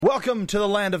Welcome to the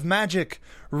land of magic.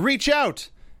 Reach out,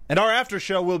 and our after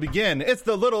show will begin. It's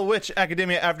the Little Witch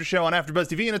Academia after show on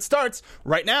AfterBuzz TV, and it starts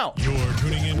right now. You're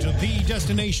tuning into the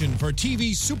destination for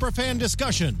TV superfan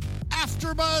discussion,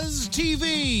 AfterBuzz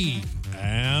TV.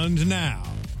 And now,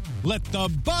 let the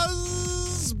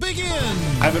buzz begin.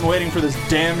 I've been waiting for this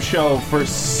damn show for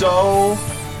so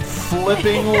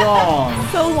flipping long.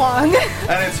 So long.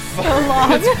 And it's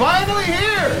finally here.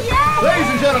 Yay! Ladies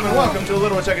and gentlemen, welcome to the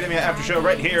Little Witch Academia after show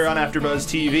right here on AfterBuzz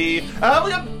TV.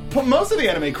 We got most of the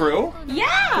anime crew.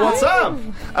 Yeah! What's up?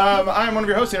 I'm one of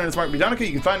your hosts here, and it's Mark B. Donica.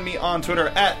 You can find me on Twitter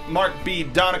at Mark B.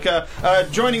 Donica.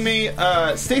 Joining me,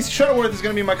 Stacey Shuttleworth is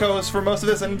going to be my co-host for most of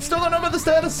this, and still don't know about the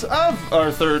status of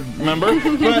our third member.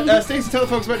 But Stacey, tell the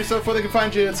folks about yourself, where they can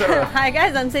find you, etc. Hi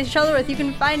guys, I'm Stacey Shuttleworth. You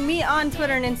can find me on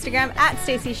Twitter and Instagram at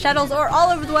Stacey Shuttles or all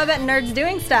over the web at Nerds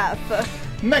Doing Stuff.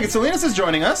 Megan Salinas is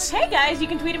joining us. Hey guys, you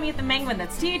can tweet at me at the Menguin.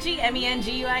 That's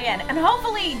TheMenguin. And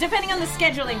hopefully, depending on the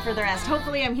scheduling for the rest,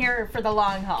 hopefully I'm here for the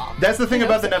long haul. That's the thing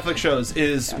about the Netflix shows,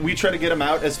 is we try to get them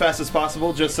out as fast as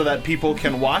possible just so that people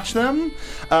can watch them.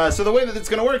 So the way that it's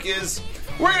going to work is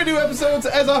we're going to do episodes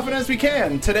as often as we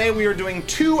can. Today we are doing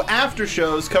 2 after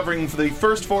shows covering the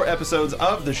first 4 episodes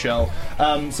of the show.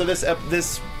 So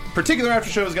this particular after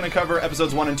show is going to cover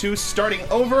episodes 1 and 2, starting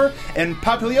over in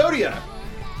Papiliodia.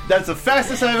 That's the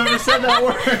fastest I've ever said that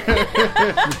word.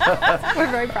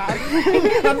 We're very proud.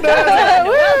 Well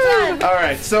done. All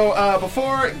right, so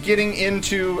before getting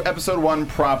into episode 1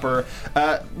 proper,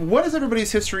 what is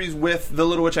everybody's histories with the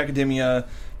Little Witch Academia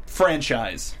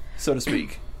franchise, so to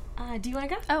speak? Do you want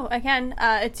to go? Oh, I can.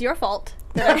 It's your fault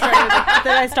that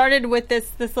I started with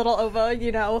this little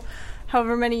OVA,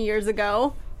 however many years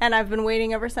ago. And I've been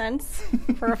waiting ever since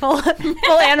for a full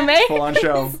anime. Full-on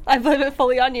show. I blame it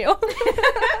fully on you.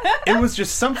 It was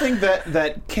just something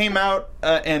that came out,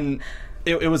 and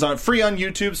it was free on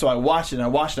YouTube, so I watched it, and I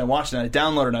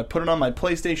downloaded it, and I put it on my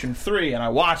PlayStation 3, and I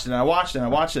watched it, and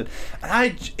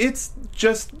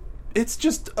it's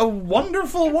just a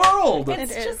wonderful world.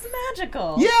 It's just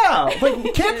magical. Yeah,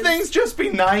 like, can't things just be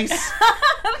nice?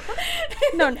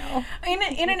 No.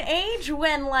 In an age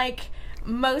when,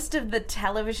 most of the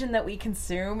television that we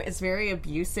consume is very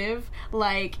abusive.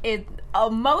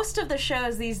 Most of the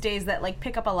shows these days that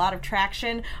pick up a lot of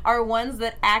traction are ones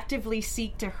that actively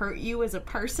seek to hurt you as a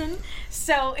person.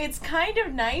 So it's kind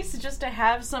of nice just to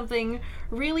have something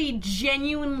really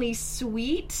genuinely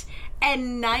sweet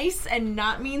and nice and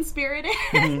not mean-spirted.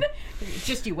 Mm-hmm.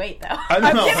 Just you wait, though. I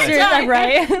don't know. Give it time.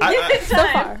 Right? Give it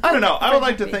time. I don't know. I would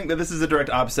like to think that this is the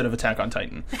direct opposite of Attack on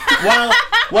Titan.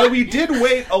 While we did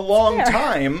wait a long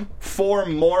time for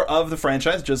more of the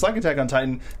franchise, just like Attack on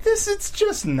Titan, it's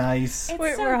just nice.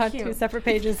 We're on 2 separate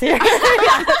pages here.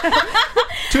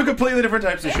 2 completely different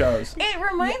types of shows. It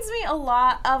reminds me a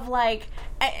lot of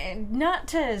not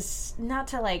to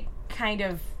kind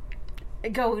of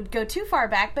go too far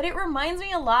back, but it reminds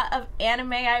me a lot of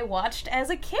anime I watched as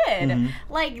a kid.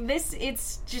 Mm-hmm.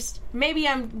 It's just, maybe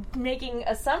I'm making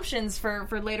assumptions for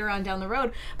later on down the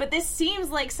road, but this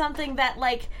seems like something that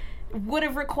would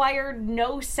have required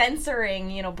no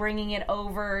censoring, bringing it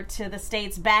over to the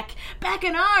States back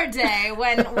in our day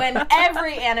when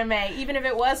every anime, even if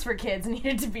it was for kids,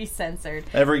 needed to be censored.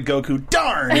 Every Goku,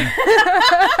 darn!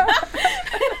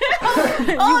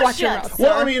 You watch your mouth, sir.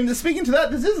 Well, I mean, speaking to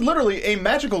that, this is literally a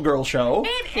magical girl show.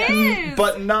 It is!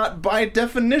 But not by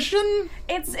definition.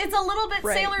 It's a little bit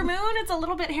right. Sailor Moon, it's a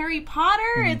little bit Harry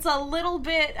Potter, it's a little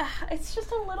bit, it's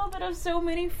just a little bit of so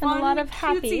many fun, and a lot of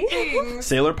happy things.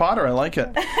 Sailor Potter, I like it.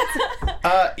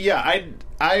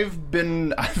 I've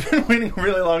been waiting a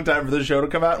really long time for this show to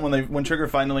come out. When Trigger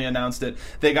finally announced it,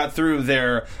 they got through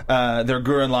their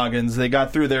Gurren Lagans, they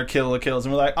got through their Kill la Kills,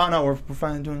 and we're like, oh no, we're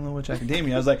finally doing Little Witch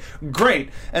Academia. I was like,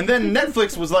 great. And then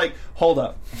Netflix was like, hold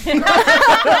up.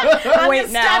 I'm Wait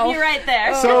gonna now. stop you right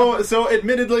there. So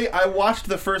admittedly, I watched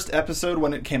the first episode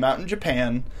when it came out in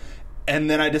Japan, and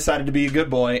then I decided to be a good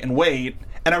boy and wait.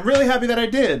 And I'm really happy that I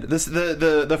did.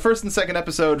 The first and second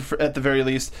episode, at the very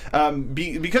least,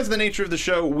 because of the nature of the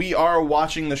show, we are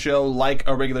watching the show like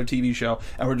a regular TV show,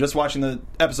 and we're just watching the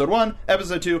episode 1,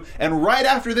 episode 2, and right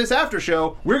after this after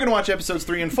show, we're going to watch episodes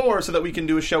 3 and 4 so that we can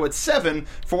do a show at 7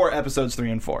 for episodes 3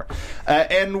 and 4.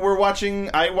 And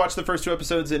I watched the first 2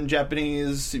 episodes in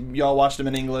Japanese. Y'all watched them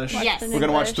in English. Yes. We're going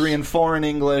to watch 3 and 4 in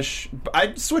English.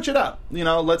 I'd switch it up.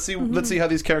 Let's see how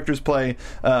these characters play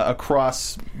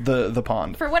across the pond.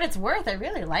 around. For what it's worth, I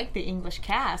really like the English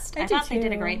cast. I thought they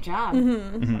did a great job.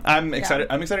 I'm excited.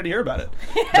 I'm excited to hear about it.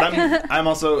 But I'm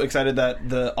also excited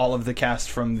that all of the cast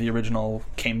from the original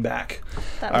came back.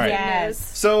 That All was right. good news.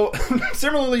 So,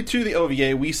 similarly to the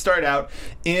OVA, we start out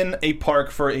in a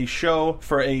park for a show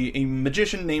for a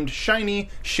magician named Shiny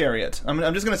Chariot. I'm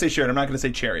just going to say Chariot. I'm not going to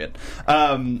say Chariot.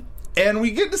 And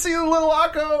we get to see the little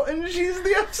Akko, and she's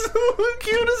the absolute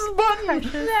cutest button.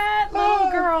 That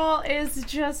little girl is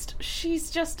she's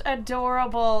just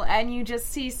adorable, and you just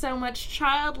see so much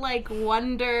childlike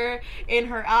wonder in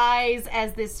her eyes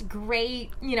as this great,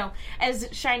 as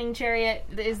Shining Chariot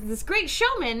is this great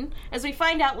showman, as we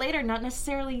find out later, not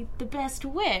necessarily the best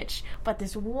witch, but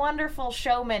this wonderful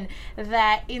showman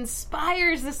that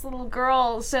inspires this little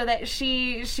girl so that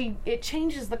it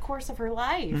changes the course of her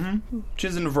life.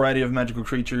 She's in a variety of magical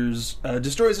creatures,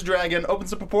 destroys a dragon,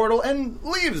 opens up a portal, and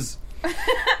leaves.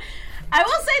 I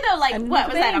will say though, what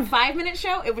was that? A 5-minute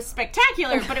show? It was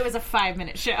spectacular, but it was a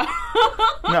 5-minute show.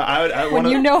 No, I When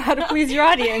you know how to please your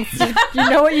audience, you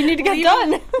know what you need to get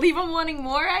done. Leave them wanting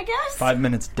more, I guess. 5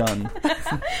 minutes done.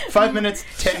 5 minutes,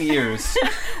 10 years.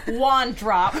 Wand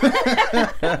drop.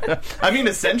 I mean,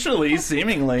 essentially,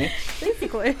 seemingly.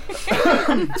 Basically.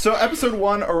 So episode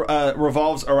 1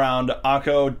 revolves around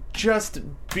Akko just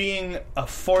being a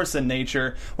force in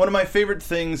nature. One of my favorite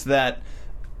things that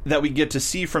we get to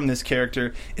see from this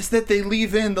character is that they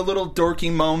leave in the little dorky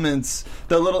moments,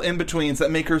 the little in-betweens that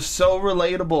make her so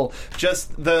relatable.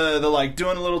 Just the like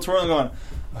doing a little twirl and going,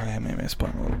 okay, maybe I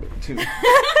spun a little bit too.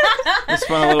 I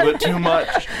spun a little bit too much.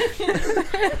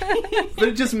 But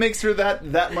it just makes her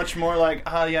that much more like,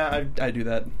 yeah, I do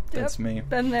that. That's me.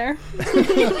 Been there.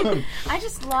 I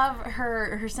just love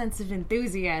her sense of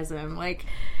enthusiasm. Like,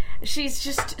 she's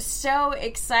just so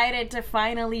excited to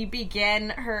finally begin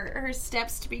her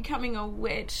steps to becoming a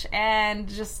witch, and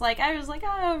just like I was like,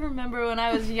 I remember when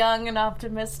I was young and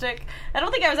optimistic. I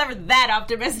don't think I was ever that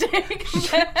optimistic.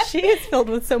 She is filled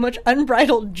with so much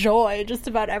unbridled joy, just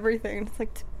about everything. It's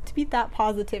like to be that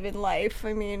positive in life.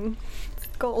 I mean, it's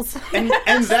goals. and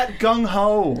that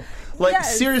gung-ho. Like,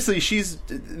 Yes. seriously,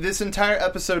 this entire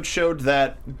episode showed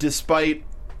that despite,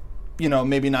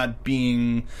 maybe not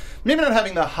having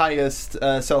the highest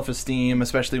self-esteem,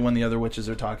 especially when the other witches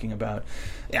are talking about,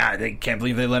 they can't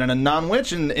believe they let in a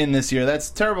non-witch in this year.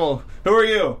 That's terrible. Who are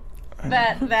you?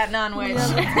 that non-witch.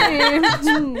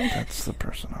 That's the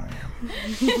person I am.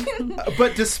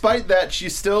 But despite that,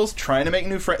 she's still trying to make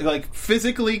new friends, like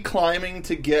physically climbing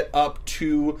to get up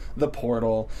to the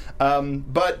portal.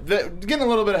 But getting a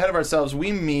little bit ahead of ourselves,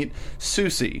 we meet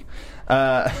Susie.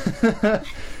 In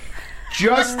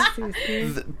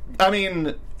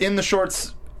the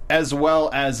shorts as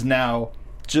well as now,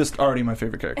 just already my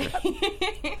favorite character.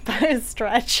 By a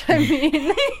stretch, I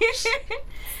mean.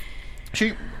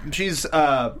 She's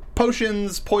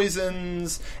potions,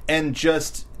 poisons, and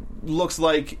just looks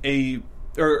like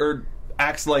or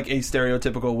acts like a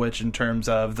stereotypical witch in terms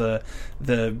of the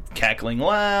cackling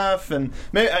laugh, and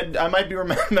I might be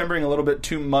remembering a little bit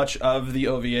too much of the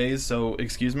OVAs, so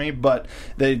excuse me, but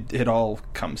it all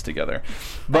comes together.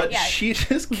 But she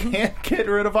just can't get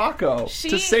rid of Akko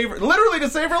to save her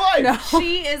life. No.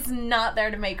 She is not there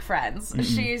to make friends. Mm-hmm.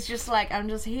 She's just like, I'm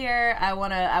just here. I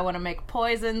wanna make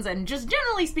poisons and just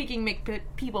generally speaking make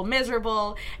people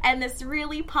miserable. And this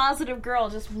really positive girl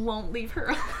just won't leave her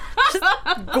alone. Just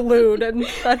glued, and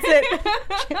that's it.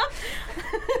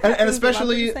 and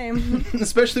especially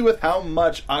with how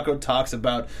much Akko talks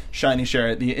about Shiny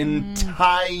Chariot the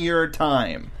entire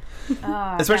time.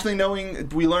 Especially knowing,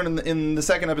 we learn in the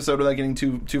second episode, without getting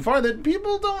too far, that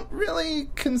people don't really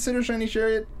consider Shiny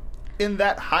Chariot in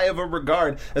that high of a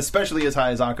regard, especially as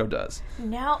high as Akko does.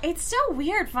 No, it's so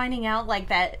weird finding out like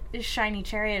that Shiny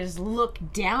Chariot is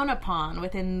looked down upon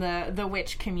within the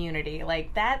witch community.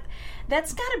 Like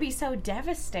that's got to be so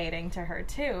devastating to her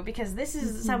too, because this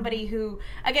is somebody who,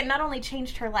 again, not only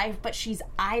changed her life, but she's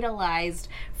idolized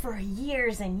for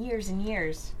years and years and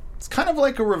years. It's kind of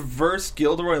like a reverse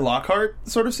Gilderoy Lockhart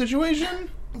sort of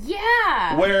situation.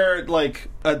 Yeah. Where, like,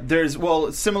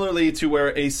 similarly to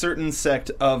where a certain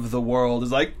sect of the world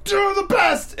is like, do the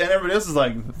best! And everybody else is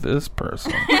like, this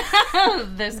person.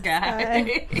 This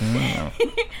guy.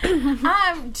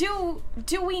 Do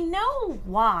we know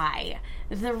why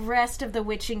the rest of the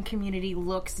witching community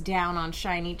looks down on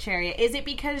Shiny Chariot? Is it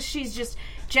because she's just,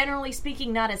 generally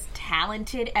speaking, not as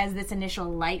talented as this initial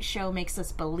light show makes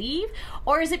us believe?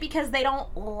 Or is it because they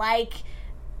don't like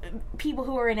people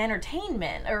who are in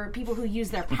entertainment or people who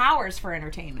use their powers for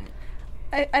entertainment?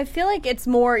 I feel like it's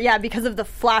more, because of the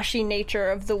flashy nature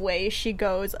of the way she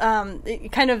goes.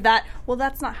 Kind of that, well,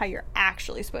 that's not how you're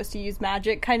actually supposed to use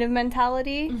magic kind of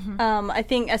mentality. I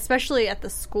think especially at the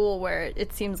school where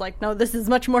it seems like, no, this is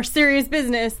much more serious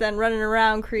business than running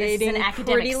around creating an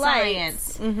academic pretty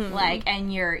science, lights. like,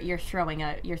 and you're throwing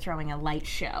a light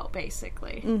show,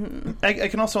 basically. I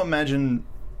can also imagine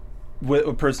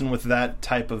a person with that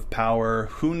type of power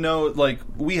who knows, like,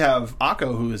 we have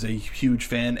Akko, who is a huge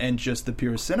fan and just the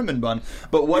pure cinnamon bun,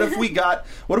 but what if we got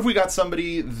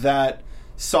somebody that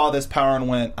saw this power and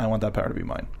went, I want that power to be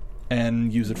mine,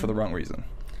 and use it for the wrong reason?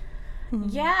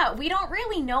 Yeah, we don't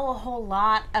really know a whole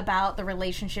lot about the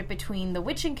relationship between the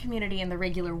witching community and the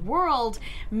regular world.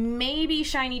 Maybe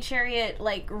Shiny Chariot,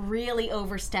 like, really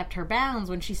overstepped her bounds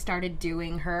when she started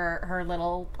doing her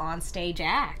little onstage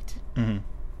act.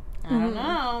 I don't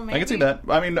know. Maybe. I can see that.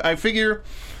 I mean, I figure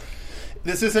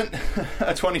this isn't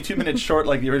a 22-minute short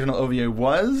like the original OVA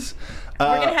was.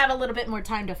 We're going to have a little bit more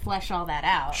time to flesh all that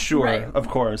out. Sure, Right. of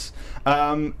course.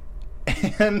 And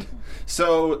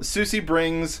so Susie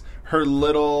brings her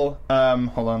little...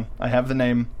 hold on. I have the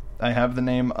name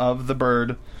of the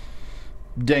bird.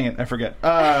 Dang it, I forget.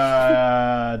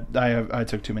 I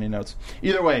took too many notes.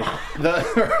 Either way,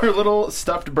 her little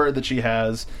stuffed bird that she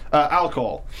has,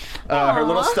 Alcohol. Her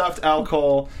little stuffed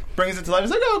Alcohol brings it to life.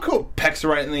 It's like, oh, cool. Pecks her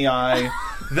right in the eye.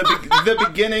 The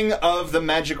beginning of the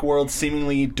magic world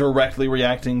seemingly directly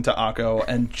reacting to Akko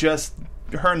and just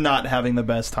her not having the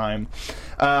best time.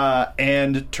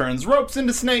 And turns ropes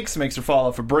into snakes, makes her fall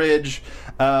off a bridge.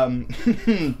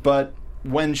 But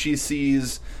when she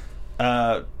sees...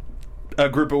 a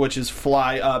group of witches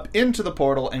fly up into the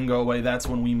portal and go away, that's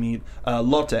when we meet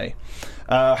Lotte.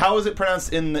 How is it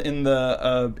pronounced in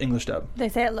the English dub? They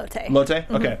say it Lotte. Lotte?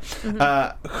 Okay.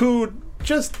 Who,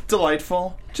 just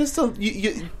delightful. Just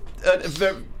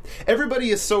everybody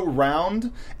is so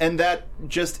round, and that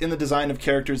just in the design of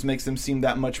characters makes them seem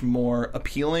that much more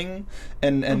appealing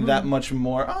and that much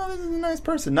more, oh, this is a nice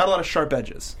person. Not a lot of sharp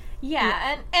edges.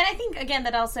 Yeah, and I think, again,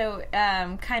 that also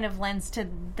kind of lends to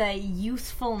the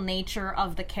youthful nature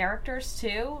of the characters,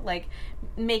 too. Like,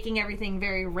 making everything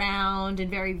very round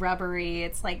and very rubbery.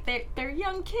 It's like, they're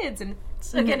young kids, and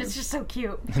again, it's just so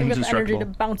cute. They've got the energy to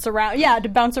bounce around. Yeah, to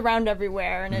bounce around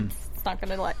everywhere, and it's not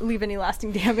going to leave any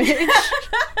lasting damage.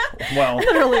 Well,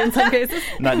 Literally, in some cases.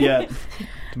 not yet,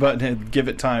 but give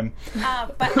it time.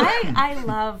 But I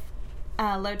love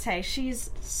Lotte.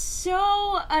 She's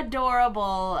so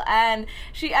adorable, and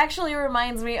she actually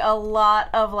reminds me a lot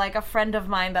of, like, a friend of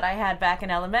mine that I had back in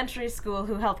elementary school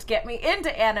who helped get me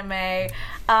into anime,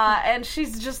 and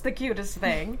she's just the cutest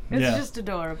thing. It's just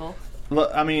adorable.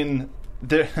 Look, I mean,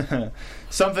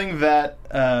 something that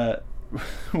I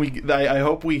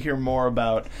hope we hear more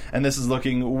about, and this is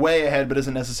looking way ahead but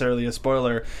isn't necessarily a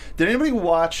spoiler. Did anybody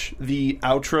watch the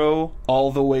outro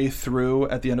all the way through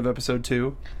at the end of episode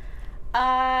 2?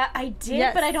 I did,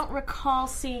 Yes. but I don't recall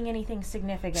seeing anything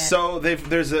significant. So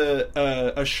there's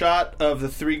a shot of the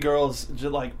three girls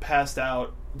just, like, passed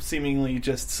out, seemingly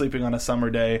just sleeping on a summer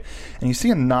day, and you see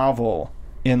a novel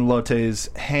in Lotte's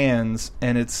hands,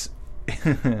 and it's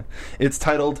it's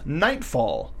titled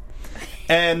Nightfall,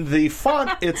 and the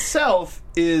font itself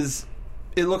it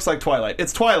looks like Twilight.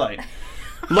 It's Twilight.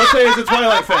 Lotte is a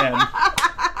Twilight fan.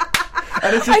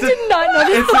 And it's just I did not know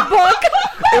this was a book.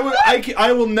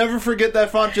 I will never forget that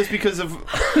font just because of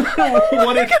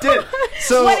what it did.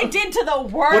 So what it did to the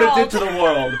world. What it did to the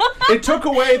world. It took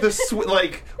away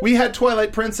we had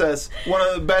Twilight Princess, one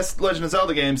of the best Legend of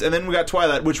Zelda games, and then we got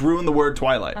Twilight, which ruined the word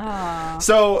Twilight.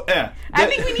 So, yeah. I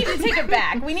think we need to take it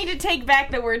back. We need to take back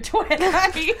the word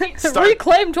Twilight.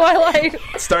 Reclaim Twilight.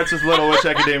 Starts with Little Witch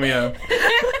Academia.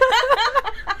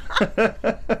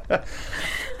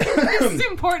 This is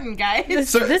important, guys.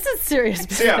 This is serious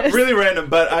business. So yeah, really random,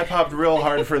 but I popped real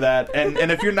hard for that.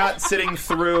 And if you're not sitting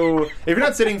through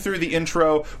the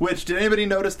intro, which did anybody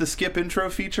notice the skip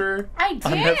intro feature? I did.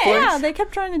 On Netflix? Yeah, they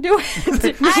kept trying to do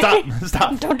it.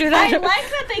 Stop. Don't do I that. like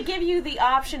that they give you the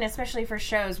option, especially for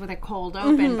shows with a cold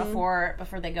open before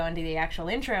they go into the actual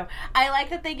intro. I like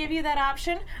that they give you that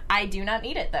option. I do not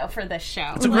need it, though, for this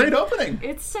show. It's a great opening.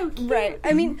 It's so cute. Right.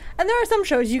 I mean, and there are some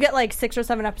shows you get like 6 or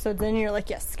 7 episodes in, and you're like,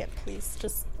 yes, skip, please.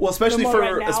 Just Well, especially no for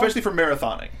more right now.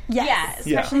 marathoning. Yes.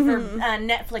 Yeah, especially for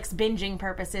Netflix binging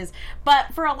purposes.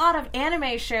 But for a lot of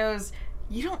anime shows,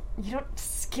 you don't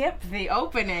skip the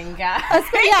opening, guys.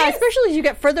 Yeah, especially as you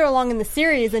get further along in the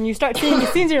series and you start seeing these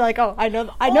scenes, you're like, oh, I know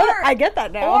that, I get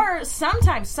that now. Or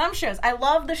sometimes some shows, I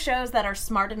love the shows that are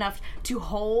smart enough to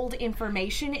hold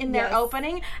information in their Yes.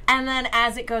 opening, and then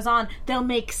as it goes on, they'll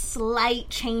make slight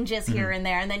changes here and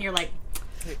there, and then you're like,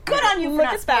 Good on you for Look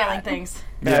not at that. spoiling things.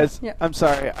 Guys, Yeah. I'm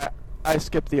sorry. I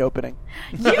skipped the opening.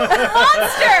 You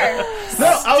monster!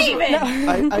 Steven!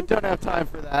 I don't have time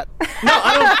for that. No,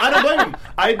 I don't blame him.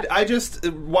 I just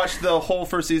watched the whole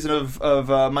first season of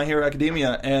My Hero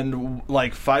Academia, and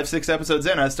like 5-6 episodes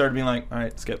in, I started being like, all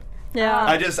right, skip.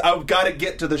 Yeah. I've got to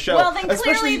get to the show. Well, then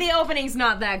Especially- clearly the opening's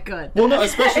not that good. Well, no,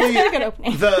 especially It's a good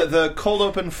opening. the cold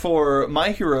open for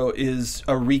My Hero is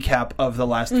a recap of the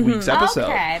last week's episode.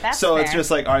 Okay, that's so it's fair. just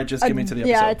like, all right, just give me to the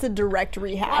episode. Yeah, it's a direct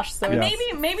rehash. So Yeah.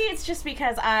 Maybe it's just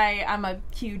because I'm a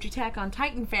huge Attack on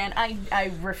Titan fan.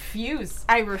 I refuse.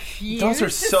 Those are to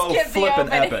so skip the flippin'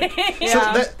 opening. epic. Yeah. So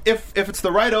that, if it's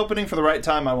the right opening for the right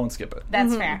time, I won't skip it.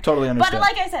 That's fair. Totally understand. But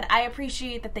like I said, I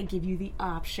appreciate that they give you the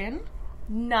option.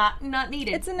 Not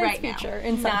needed. It's a nice right now. feature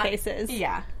in some Not- cases.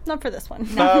 Yeah. Not for this one.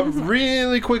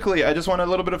 Really quickly, I just want a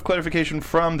little bit of clarification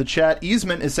from the chat.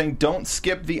 Easement is saying don't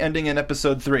skip the ending in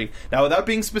episode 3. Now, without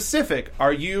being specific,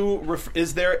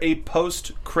 is there a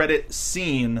post-credit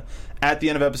scene at the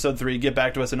end of episode 3? Get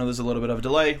back to us. I know there's a little bit of a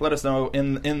delay. Let us know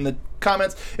in the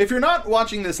comments. If you're not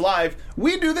watching this live,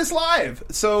 we do this live,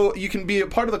 so you can be a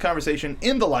part of the conversation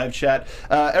in the live chat.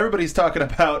 Everybody's talking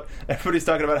about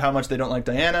how much they don't like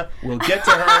Diana. We'll get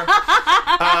to her.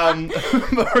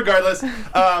 But regardless,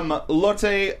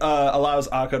 Lotte allows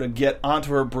Akko to get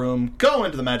onto her broom, go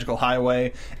into the magical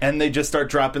highway, and they just start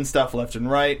dropping stuff left and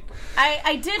right.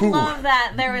 I did love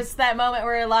that there was that moment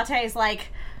where Latte's like,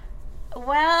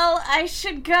 well, I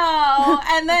should go.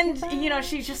 And then,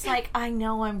 she's just like, I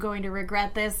know I'm going to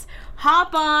regret this.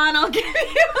 Hop on, I'll give you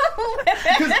a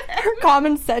lift. Her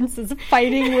common sense is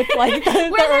fighting with like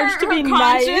the urge to be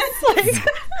nice. conscience.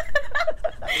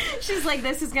 She's like,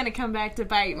 this is going to come back to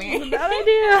bite me. Bad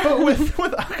idea. But with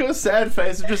Akko's sad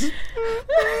face, of just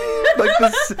like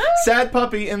this sad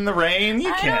puppy in the rain,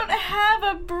 you I can't. don't have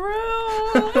a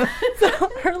broom. So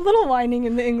her little whining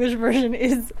in the English version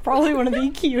is probably one of the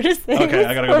cutest things Okay,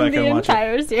 I gotta go from back the and watch it.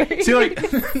 entire series. See, like,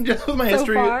 just with my So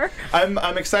history, far.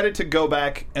 I'm excited to go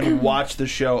back and watch the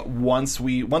show once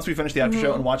we finish the after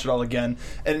show and watch it all again.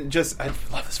 And just, I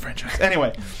love this franchise.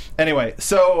 Anyway,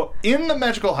 so in the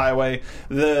magical highway,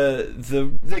 they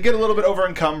get a little bit over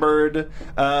encumbered.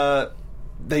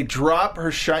 They drop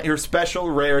her special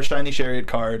rare shiny chariot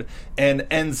card and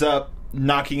ends up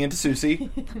knocking into Susie.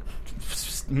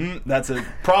 That's a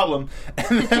problem.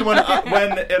 And then when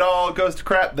it all goes to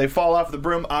crap, they fall off the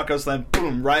broom. Akko slam,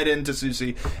 boom, right into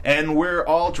Susie, and we're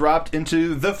all dropped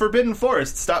into the Forbidden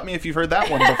Forest. Stop me if you've heard that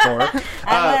one before.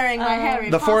 I'm wearing my Harry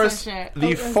the Potter forest, shirt. the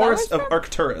is that forest where of it's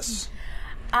Arcturus.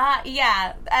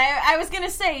 Yeah. I was going to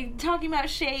say, talking about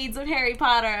shades of Harry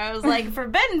Potter, I was like,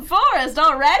 Forbidden Forest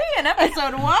already in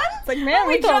episode 1? It's like, man,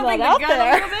 we throwing jumping that the out gun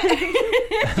there. a little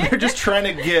bit? They're just trying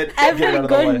to get it Every out of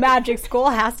the way. good magic school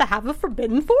has to have a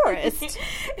forbidden forest.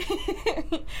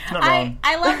 Not wrong.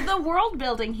 I love the world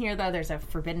building here, though. There's a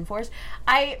Forbidden Forest.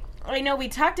 I know we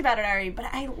talked about it already, but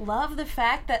I love the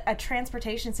fact that a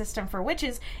transportation system for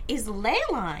witches is ley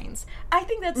lines. I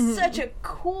think that's such a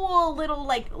cool little,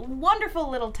 wonderful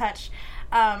little touch.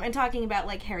 And talking about,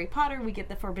 Harry Potter, we get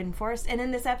the Forbidden Forest. And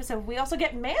in this episode, we also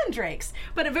get mandrakes.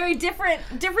 But a very different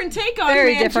take on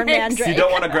Very mandrakes. different mandrake. You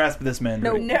don't want to grasp this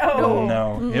mandrake.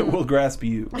 No. It will grasp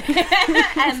you.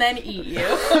 And then eat you.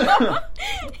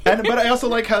 But I also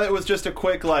like how it was just a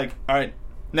quick, all right,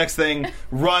 next thing,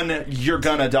 run, you're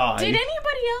gonna die. Did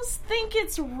anybody else think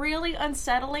it's really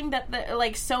unsettling that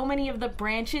so many of the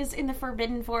branches in the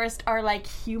Forbidden Forest are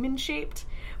human-shaped?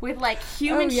 With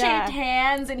human-shaped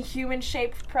hands and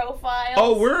human-shaped profiles.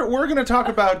 Oh, we're going to talk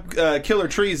about killer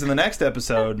trees in the next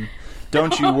episode.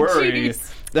 Don't you worry.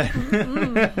 jeez.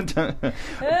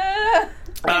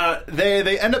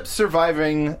 They end up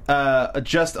surviving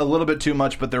just a little bit too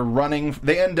much, but they're running.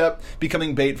 They end up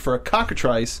becoming bait for a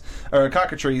cockatrice, or a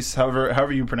cockatrice,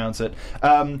 however you pronounce it.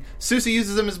 Susie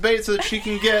uses them as bait so that she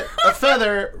can get a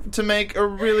feather to make a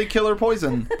really killer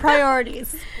poison.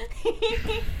 Priorities.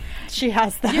 She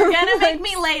has them. You're gonna make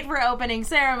me late for opening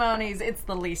ceremonies. It's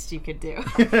the least you could do.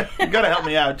 You gotta help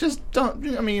me out. Just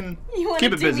don't. I mean, You want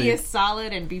keep to it do busy. me a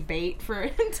solid and be bait for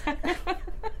an entire...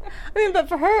 But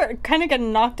for her, kind of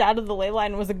getting knocked out of the ley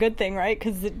line was a good thing, right?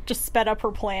 Because it just sped up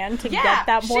her plan to get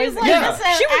that she's poison. like, Yeah. this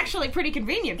is actually pretty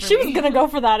convenient for She me. was gonna go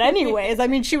for that anyways. I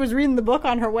mean, she was reading the book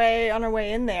on her way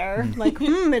in there. Like,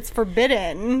 it's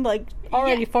forbidden. Like,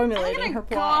 already I'm formulating gonna her go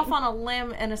plan. off on a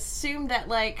limb and assume that,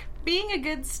 being a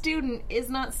good student is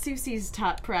not Susie's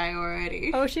top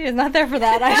priority. Oh, she is not there for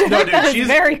that. I No, dude, that is she's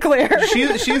very clear. She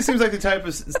seems like the type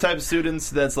of students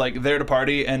that's like there to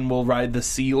party and will ride the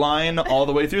C line all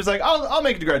the way through. It's like I'll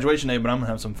make it to graduation day, but I'm gonna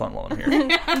have some fun while I'm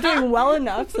here. I'm doing well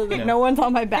enough so that no one's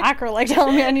on my back or like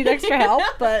telling me I need extra help,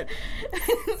 but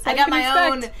I got my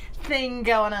own expect. thing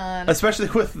going on. Especially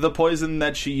with the poison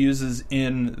that she uses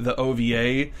in the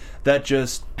OVA, that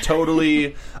just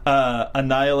totally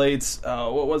annihilates.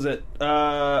 What was it?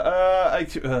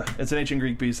 It's an ancient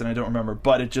Greek beast, and I don't remember.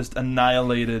 But it just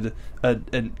annihilated.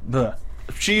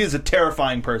 She is a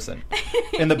terrifying person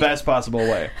in the best possible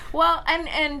way. Well,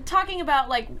 and talking about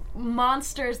like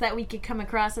monsters that we could come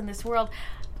across in this world,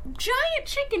 giant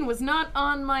chicken was not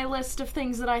on my list of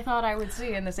things that I thought I would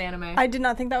see in this anime. I did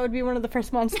not think that would be one of the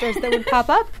first monsters that would pop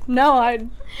up. No, I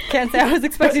can't say I was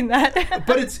expecting that.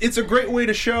 But it's a great way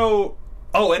to show.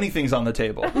 Oh, anything's on the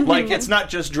table. Like, it's not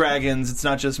just dragons, it's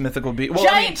not just mythical beings. Well,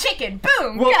 giant chicken,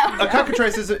 boom, Well, go! a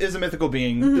cockatrice is a mythical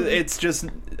being. It's just,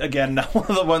 again, not one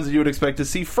of the ones that you would expect to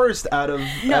see first out of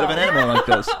an anime like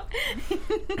this.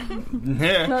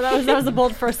 Yeah. No, that was a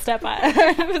bold first step.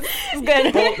 It was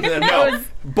good.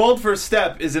 Bold first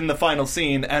step is in the final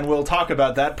scene, and we'll talk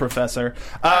about that, Professor.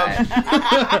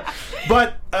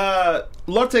 But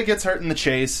Lotte gets hurt in the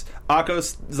chase.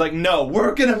 Akko's like, no,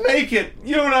 we're gonna make it.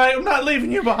 You and I'm not leaving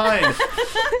you behind.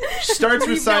 She starts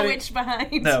Leave reciting.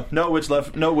 no witch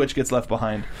behind. No witch gets left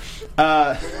behind.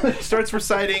 Starts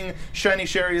reciting Shiny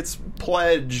Chariot's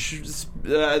pledge.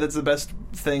 That's the best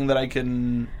thing that I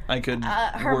could.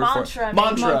 Her word for. mantra.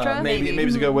 Mantra. Maybe. Maybe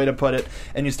is a good way to put it.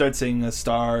 And you start singing a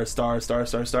star, star, star,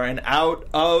 star, star, and out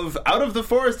of the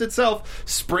forest itself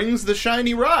springs the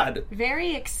shiny rod.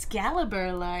 Very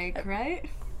Excalibur-like, right?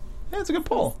 Yeah, it's a good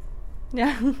pull.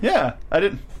 Yeah. Yeah, I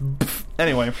didn't.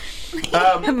 Anyway,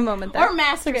 Have a moment there. Or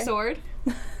Master Okay. Sword.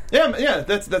 yeah,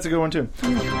 that's a good one too.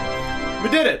 We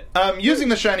did it. Using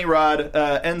the shiny rod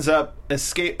ends up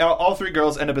escape. All three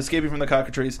girls end up escaping from the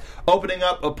cockatrice, opening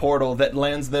up a portal that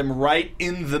lands them right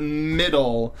in the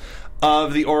middle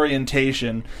of the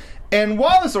orientation. And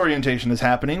while this orientation is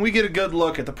happening, we get a good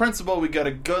look at the principal. We get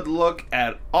a good look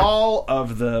at all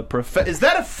of the Is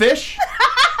that a fish?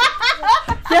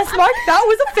 Yes, Mark, that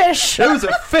was a fish. It was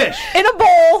a fish. In a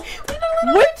bowl.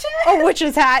 With a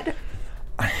witch's hat.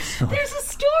 There's a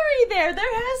story there. There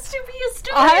has to be a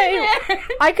story there.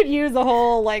 I could use a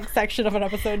whole section of an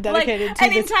episode dedicated to an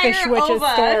this entire fish witch's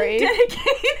OVA story. dedicated.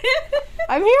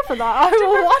 I'm here for that. I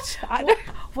will watch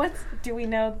that. Do we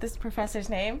know this professor's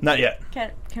name? Not yet.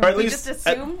 Can Or at we least- just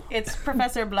assume it's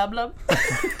Professor Blub Blub?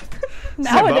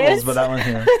 Now it Bubbles, is. but that one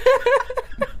here.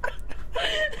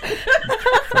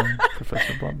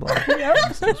 Professor blah blah.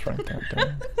 Let's write that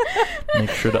down. Make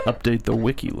sure to update the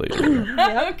wiki later.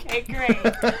 Okay, great.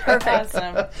 Perfect.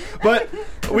 Awesome. But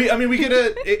we get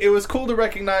it was cool to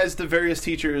recognize the various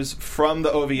teachers from the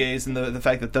OVAs and the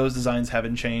fact that those designs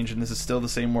haven't changed and this is still the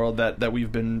same world that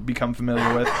we've become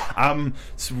familiar with. I'm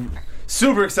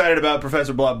super excited about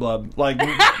Professor Blub Blub. Like 10,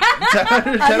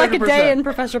 I'd like a 100%. day in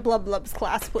Professor Blub Blub's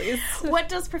class, please. What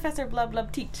does Professor Blub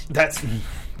Blub teach? That's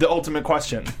the ultimate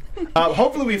question.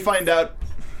 Hopefully we find out.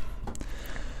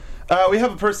 We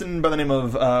have a person by the name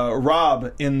of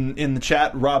Rob in the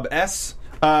chat, Rob S,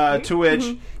 to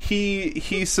which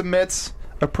he submits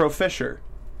a Profisher.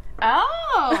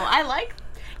 Oh, I like.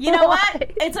 You know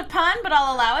what? It's a pun, but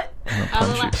I'll allow it.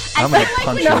 I'm gonna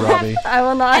punch you, Robbie. I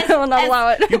will not allow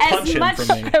it. You punch him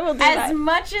for me. I will do As that.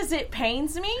 much as it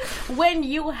pains me, when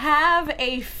you have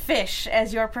a fish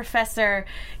as your professor,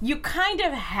 you kind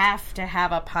of have to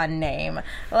have a pun name.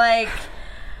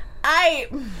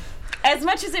 As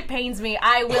much as it pains me,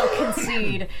 I will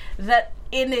concede that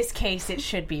in this case it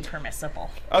should be permissible.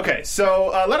 Okay,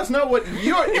 so let us know what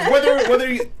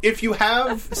if you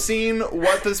have seen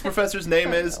what this professor's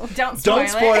name is. Don't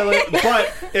spoil it.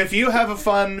 But if you have a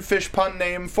fun fish pun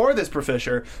name for this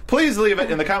professor, please leave it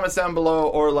in the comments down below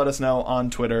or let us know on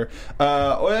Twitter.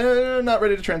 We're not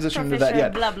ready to transition into that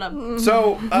yet. Blah, blah.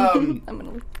 So I'm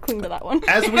gonna cling to that one.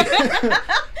 as we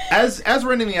as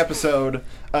we're ending the episode,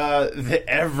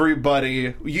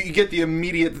 everybody you get the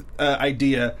immediate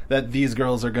idea that these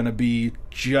girls are going to be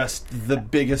just the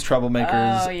biggest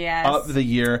troublemakers Oh, yes. of the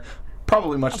year.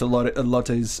 Probably much to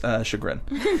Lotte's chagrin.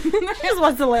 He just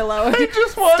wants to lay low. I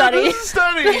just wanted to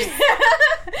study.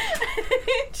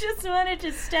 Just wanted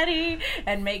to study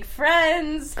and make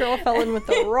friends. Girl fell in with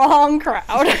the wrong crowd.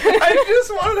 I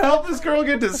just wanted to help this girl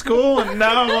get to school, and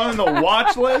now I'm on the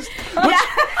watch list.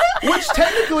 Which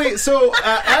technically, so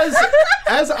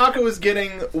as Akko is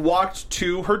getting walked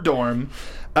to her dorm,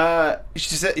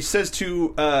 She says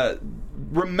to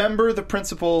remember the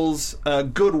principal's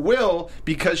goodwill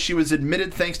because she was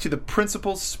admitted thanks to the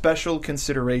principal's special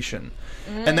consideration.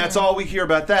 And that's all we hear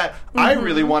about that. I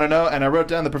really want to know, and I wrote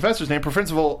down the professor's name,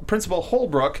 Principal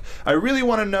Holbrook. I really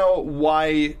want to know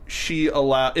why she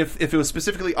allowed, if it was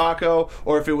specifically Akko,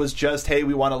 or if it was just, hey,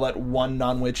 we want to let one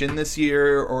non-witch in this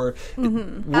year, or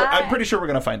I'm pretty sure we're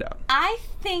going to find out. I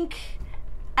think,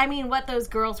 what those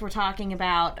girls were talking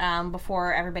about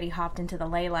before everybody hopped into the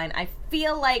ley line, I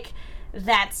feel like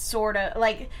that's sort of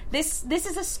like this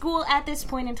is a school at this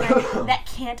point in time that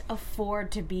can't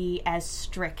afford to be as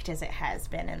strict as it has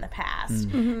been in the past.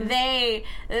 They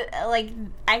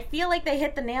I feel like they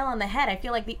hit the nail on the head. I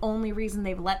feel like the only reason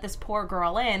they've let this poor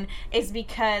girl in is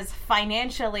because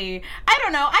financially, I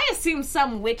don't know, I assume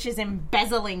some witch is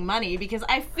embezzling money, because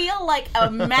I feel like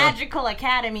a magical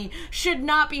academy should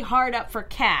not be hard up for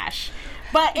cash.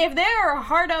 But if they're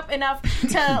hard up enough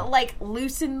to,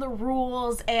 loosen the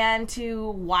rules and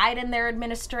to widen their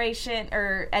administration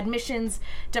or admissions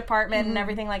department and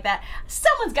everything like that,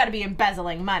 someone's got to be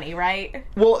embezzling money, right?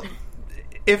 Well,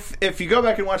 if you go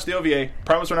back and watch the OVA,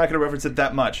 promise we're not going to reference it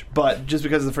that much, but just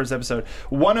because of the first episode,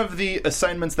 one of the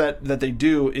assignments that they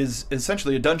do is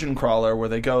essentially a dungeon crawler where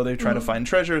they try to find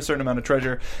treasure, a certain amount of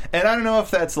treasure, and I don't know if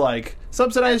that's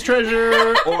subsidized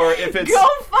treasure or if it's... Go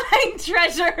find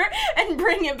treasure and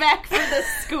bring it back for the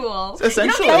school.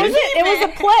 Essentially. It was a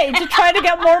play to try to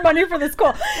get more money for the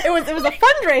school. It was a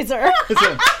fundraiser.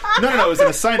 No, it was an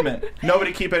assignment.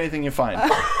 Nobody keep anything you find.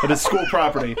 It is school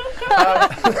property.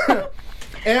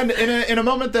 And in a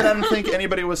moment that I don't think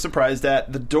anybody was surprised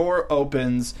at, the door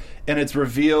opens and it's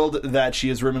revealed that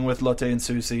she is rooming with Lotte and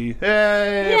Susie.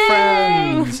 Hey, Yay!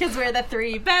 friends! Because we're the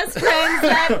three best friends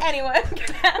that anyone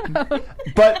could have.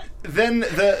 But then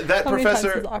that How professor...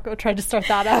 many times has Akko tried to start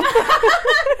that up?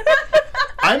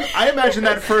 I imagine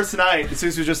that first night,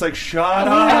 Susie was just like, shut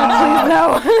up!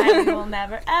 No. And we will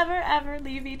never, ever, ever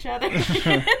leave each other.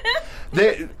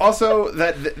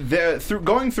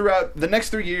 Going throughout the next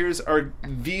 3 years,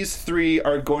 these three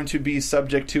are going to be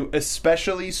subject to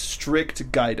especially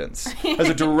strict guidance. As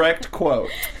a direct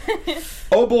quote.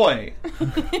 Oh boy.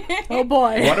 Oh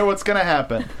boy. Wonder what's going to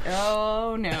happen.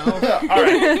 Oh no. All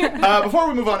right. Before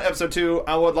we move on to episode 2,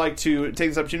 I would like to take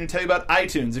this opportunity to tell you about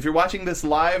iTunes. If you're watching this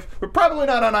live, we're probably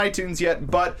not on iTunes yet,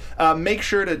 but make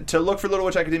sure to look for Little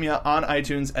Witch Academia on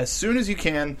iTunes as soon as you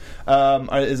can.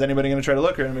 Is anybody going to try to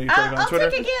look, or anybody try to go on Twitter?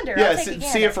 I'll take a gander. Yeah,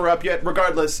 see if we're up yet.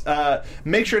 Regardless,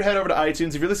 make sure to head over to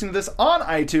iTunes. If you're listening to this on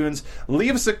iTunes,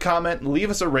 leave us a comment, leave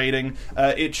us a rating.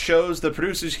 It shows the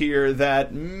producers here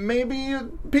that maybe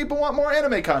people want more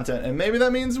anime content, and maybe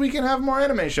that means we can have more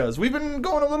anime shows. We've been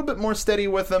going a little bit more steady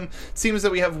with them. It seems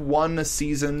that we have one a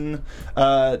season,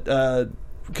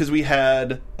 because we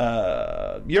had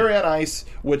Yuri on Ice,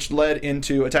 which led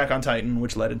into Attack on Titan,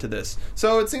 which led into this.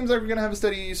 So it seems like we're going to have a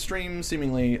steady stream,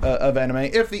 seemingly, of anime,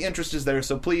 if the interest is there.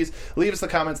 So please, leave us the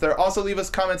comments there. Also, leave us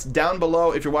comments down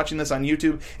below if you're watching this on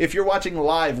YouTube. If you're watching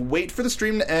live, wait for the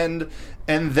stream to end,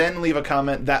 and then leave a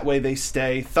comment. That way they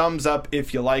stay. Thumbs up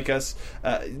if you like us.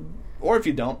 Or if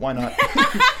you don't, why not?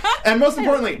 And most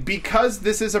importantly, because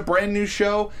this is a brand new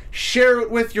show, share it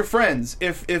with your friends.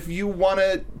 If you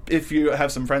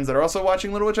have some friends that are also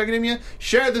watching Little Witch Academia,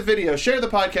 share the video, share the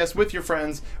podcast with your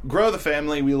friends, grow the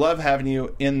family. We love having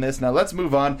you in this. Now let's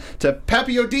move on to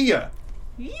Papiliodia.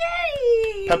 Yay!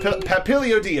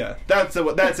 Papiliodia. That's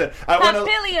it.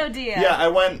 Papiliodia. Yeah,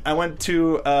 I went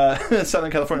to Southern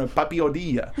California.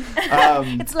 Papiliodia.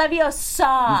 It's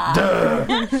Leviosa.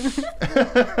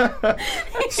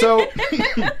 So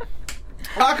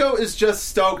Akko is just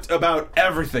stoked about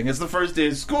everything. It's the first day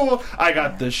of school. I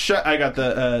got the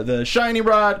shiny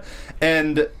rod,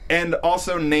 and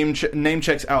also name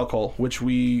checks alcohol, which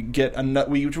we got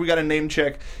a name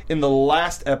check in the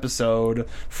last episode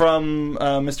from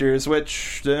Mysterious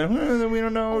Witch that we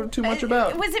don't know too much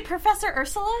about. Was it Professor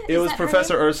Ursula? It was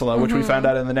Professor Ursula, which we found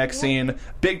out in the next scene.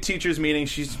 Big teachers meeting.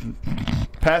 She's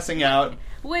passing out.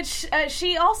 Which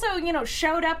she also,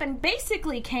 showed up and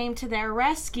basically came to their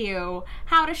rescue.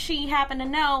 How does she happen to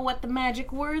know what the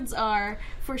magic words are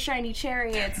for Shiny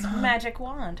Chariot's magic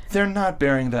wand? They're not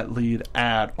bearing that lead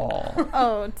at all.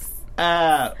 Oh, it's...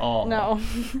 At all. No.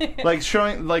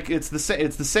 Showing, it's the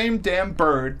same damn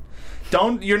bird.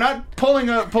 You're not pulling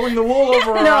the wool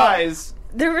over her eyes.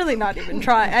 They're really not even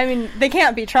trying. I mean, they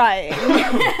can't be trying,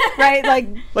 right?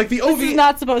 Like the OV. This is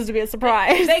not supposed to be a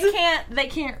surprise. They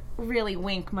can't really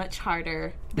wink much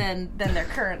harder than they're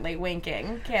currently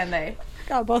winking, can they?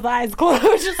 Got both eyes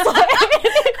closed, just like.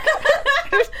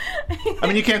 I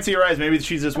mean, you can't see her eyes. Maybe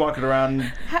she's just walking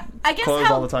around I guess clothes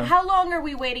all the time. how long are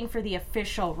we waiting for the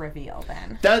official reveal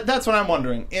then? That's what I'm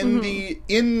wondering. In the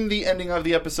ending of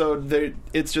the episode,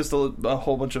 it's just a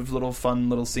whole bunch of little fun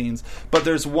little scenes. But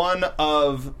there's one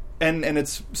of, and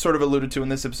it's sort of alluded to in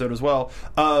this episode as well,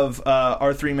 of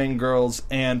our three main girls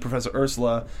and Professor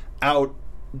Ursula out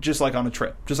just like on a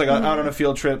trip, just like out on a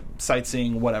field trip,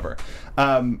 sightseeing, whatever.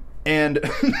 And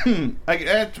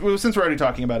since we're already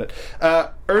talking about it,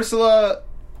 Ursula,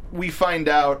 we find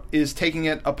out, is taking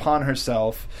it upon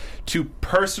herself to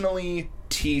personally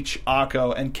teach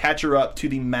Akko and catch her up to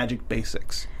the magic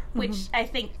basics. Which I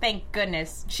think, thank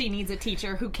goodness, she needs a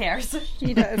teacher. Who cares?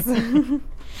 She does. And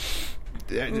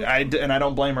I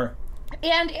don't blame her.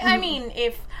 And, I mean,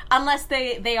 unless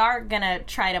they are gonna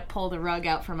try to pull the rug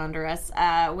out from under us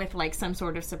with, like, some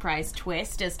sort of surprise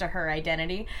twist as to her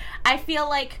identity, I feel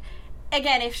like,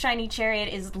 again, if Shiny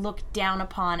Chariot is looked down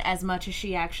upon as much as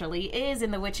she actually is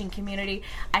in the witching community,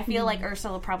 I feel like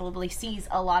Ursula probably sees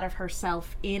a lot of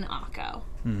herself in Akko.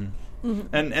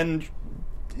 And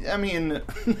I mean,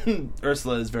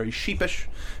 Ursula is very sheepish,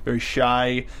 very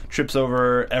shy, trips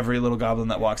over every little goblin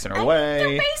that walks in her way.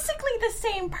 They're basically the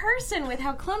same person with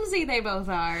how clumsy they both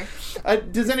are.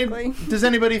 Does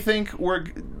anybody think we're,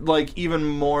 like, even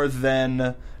more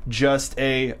than just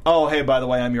oh, hey, by the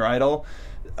way, I'm your idol?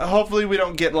 Hopefully we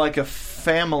don't get, like, a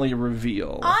family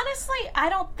reveal. Honestly, I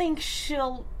don't think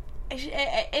she'll...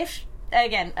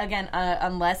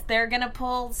 unless they're gonna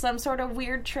pull some sort of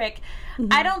weird trick,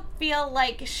 I don't feel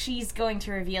like she's going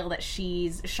to reveal that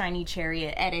she's Shiny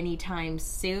Chariot at any time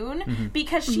soon,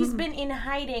 because she's been in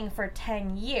hiding for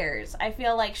 10 years. I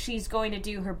feel like she's going to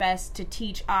do her best to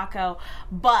teach Akko,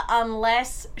 but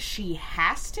unless she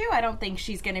has to, I don't think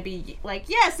she's gonna be like,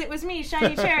 yes, it was me,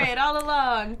 Shiny Chariot, all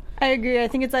along. I agree. I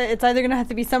think it's either going to have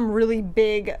to be some really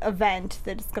big event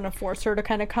that's going to force her to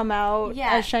kind of come out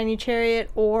as Shiny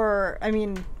Chariot, or, I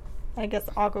mean, I guess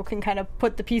Akko can kind of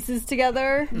put the pieces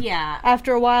together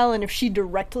after a while, and if she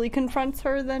directly confronts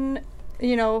her, then,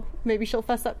 you know, maybe she'll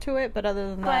fess up to it, but other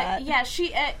than that... yeah,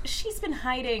 she's been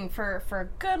hiding for a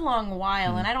good long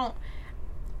while, and I don't...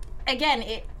 Again,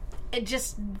 it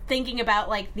just thinking about,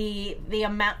 like, the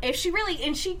amount... If she really...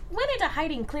 And she went into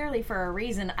hiding clearly for a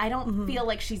reason. I don't feel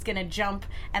like she's gonna jump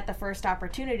at the first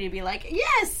opportunity to be like,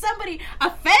 yes, somebody...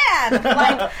 A fan!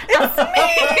 Like, it's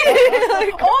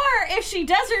me! Or if she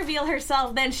does reveal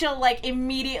herself, then she'll, like,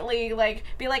 immediately, like,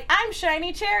 be like, I'm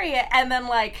Shiny Chariot, and then,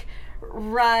 like,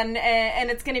 run, and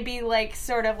it's gonna be, like,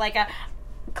 sort of like a...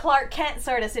 Clark Kent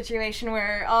sort of situation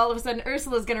where all of a sudden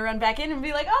Ursula's going to run back in and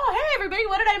be like, oh, hey, everybody,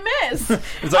 what did I miss?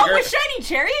 It's like was Shiny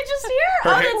Chariot just here?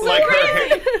 That's so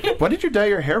crazy. Why did you dye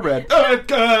your hair red?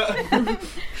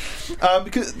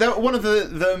 Because one of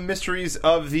the mysteries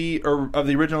of the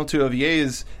original two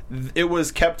OVAs, it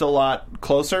was kept a lot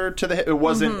closer to the... It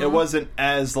wasn't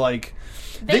as, like...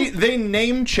 They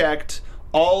name checked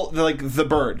all the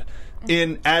bird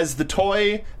as the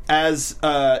toy, as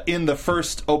in the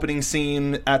first opening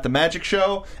scene at the magic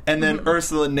show, and then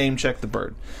Ursula name checked the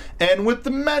bird. And with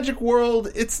the magic world,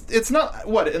 it's not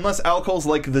unless Alcohol's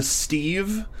like the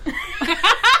Steve,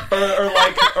 or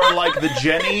like the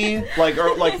Jenny,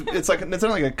 it's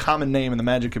not like a common name in the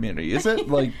magic community, is it?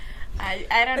 Like, I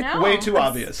don't know. Way too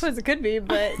obvious. I suppose it could be,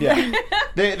 but... Yeah.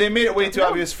 They made it way too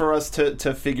obvious for us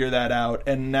to figure that out,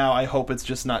 and now I hope it's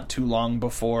just not too long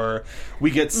before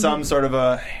we get some sort of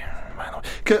a...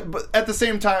 But at the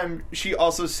same time, she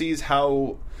also sees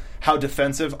how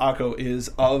defensive Akko is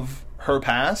of her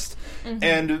past,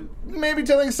 and maybe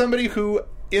telling somebody who,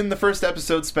 in the first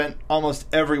episode, spent almost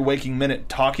every waking minute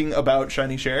talking about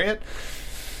Shiny Chariot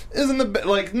isn't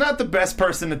not the best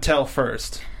person to tell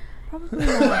first. Probably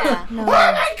not. No. Oh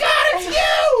my god, it's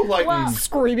you! Like,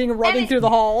 screaming, running through the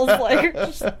halls. Like,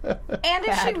 and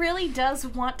if she really does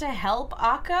want to help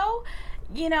Akko,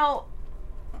 you know,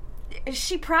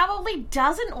 she probably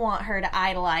doesn't want her to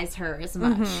idolize her as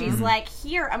much. She's like,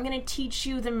 here, I'm going to teach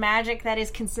you the magic that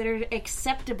is considered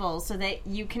acceptable so that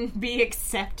you can be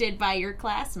accepted by your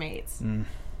classmates.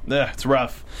 Yeah, it's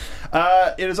rough.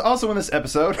 It is also in this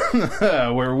episode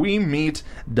where we meet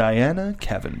Diana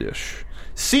Cavendish.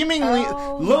 Seemingly,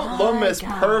 Lum is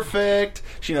perfect.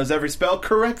 She knows every spell,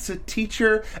 corrects a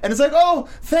teacher, and is like, oh,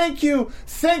 thank you,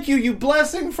 you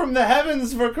blessing from the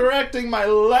heavens for correcting my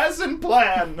lesson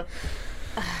plan.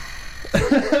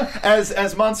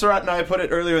 As Montserrat and I put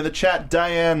it earlier in the chat,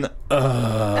 Diane, that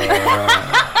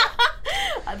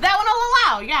one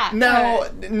I'll allow. yeah. Now,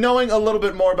 knowing a little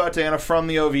bit more about Diana from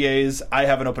the OVAs, I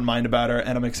have an open mind about her,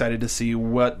 and I'm excited to see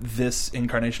what this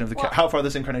incarnation of the how far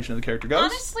this incarnation of the character goes.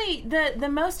 Honestly, the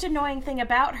most annoying thing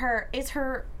about her is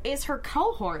her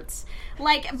cohorts.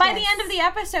 Like, by the end of the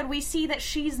episode, we see that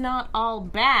she's not all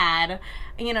bad.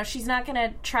 You know, she's not going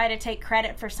to try to take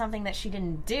credit for something that she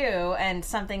didn't do and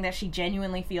something that she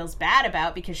genuinely feels bad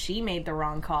about because she made the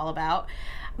wrong call about.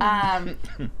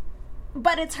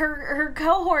 But it's her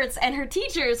cohorts and her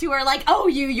teachers who are like, oh,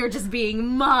 you're just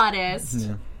being modest.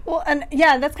 Yeah. Well, and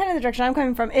yeah, that's kind of the direction I'm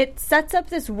coming from. It sets up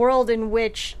this world in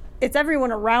which it's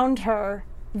everyone around her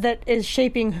that is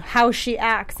shaping how she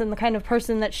acts and the kind of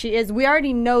person that she is. We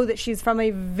already know that she's from a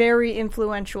very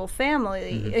influential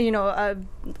family, you know,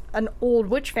 an old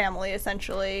witch family,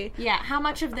 essentially. Yeah, how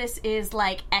much of this is,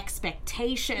 like,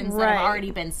 expectations that Right. have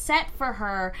already been set for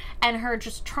her, and her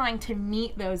just trying to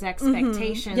meet those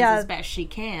expectations Yeah. as best she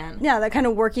can. Yeah, that kind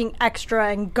of working extra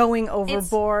and going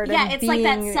overboard. and It's like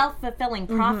that being- self-fulfilling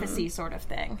prophecy sort of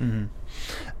thing.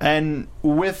 And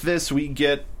with this, we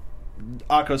get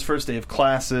Akko's first day of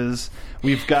classes.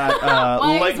 We've got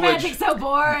Why is magic language. so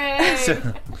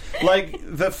boring? Like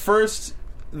the first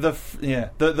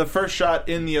shot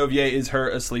in the OVA is her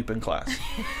asleep in class.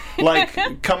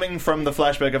 Like coming from the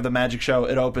flashback of the magic show,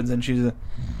 it opens and she's.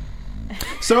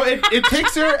 So it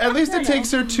takes her, at least it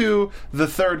takes her to the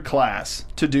third class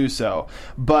to do so.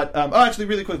 But actually,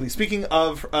 really quickly, speaking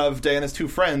of Diana's two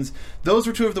friends, those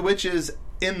were two of the witches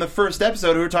in the first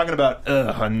episode who were talking about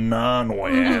a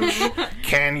non-witch.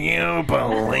 Can you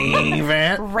believe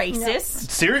it? Racist.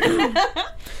 Seriously?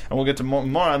 And we'll get to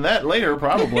more on that later,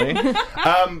 probably.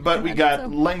 But we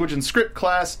got language and script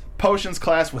class, potions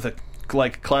class with a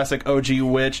like classic OG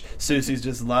witch. Susie's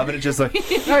just loving it, just like,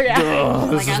 Oh, yeah. "Ugh,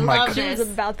 this Like, is I my. love She was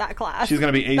this. about that class. She's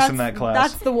gonna be ace in that class.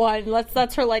 That's the one.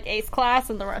 That's her, like, ace class,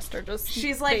 and the rest are just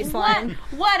She's like, baseline.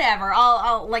 whatever.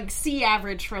 I'll like see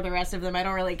average for the rest of them. I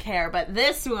don't really care. But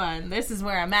this one, this is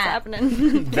where I'm at.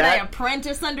 Happening. Can I That-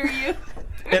 apprentice under you?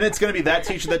 And it's going to be that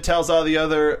teacher that tells all the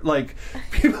other, like,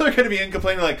 people are going to be in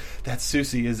complaining, like, that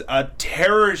Susie is a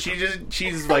terror.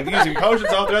 She's like, using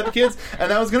potions all throughout the kids. And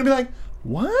that was going to be like,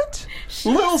 what?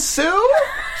 Little Sue?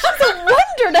 She's a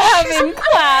wonder to have in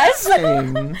class.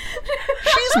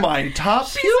 She's my top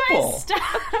pupil. Stop,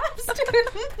 student.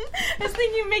 I was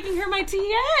thinking of making her my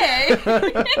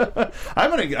TA.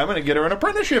 I'm gonna get her an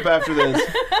apprenticeship after this.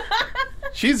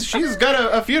 She's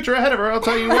got a future ahead of her, I'll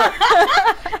tell you what.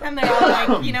 And they're all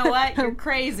like, you know what? You're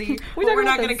crazy. But talking we're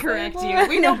not about going to the correct same you. one?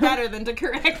 We know better than to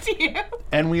correct you.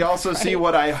 And we also see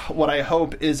what I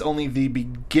hope is only the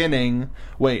beginning.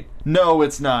 Wait, no,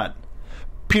 it's not.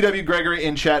 P.W. Gregory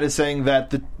in chat is saying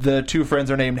that the two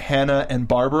friends are named Hannah and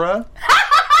Barbara.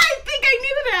 I think I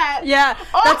knew that. Yeah,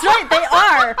 that's right. They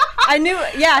are. I knew.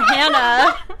 Yeah,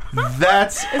 Hannah.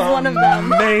 That's one of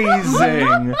them.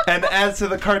 amazing. And as to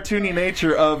the cartoony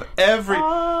nature of every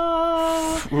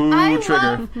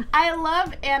trigger. I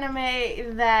love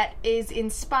anime that is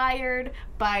inspired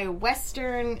by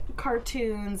Western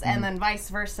cartoons and then vice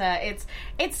versa.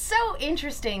 It's so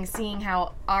interesting seeing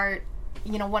how art,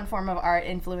 you know, one form of art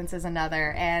influences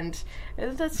another, and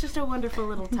that's just a wonderful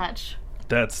little touch.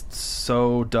 That's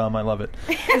so dumb. I love it.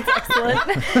 Excellent.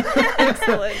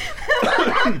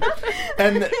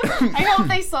 And I hope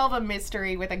they solve a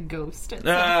mystery with a ghost.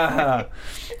 not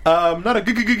a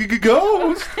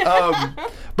ghost.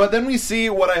 But then we see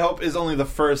what I hope is only the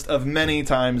first of many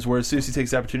times where Susie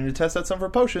takes the opportunity to test out some of her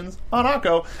potions on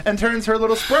Akko and turns her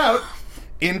little sprout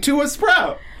into a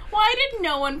sprout. Why did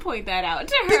no one point that out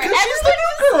to her? Because she's the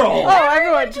new girl. Oh,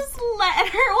 everyone. just let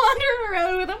her wander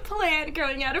around with a plant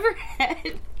growing out of her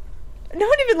head. No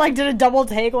one even like did a double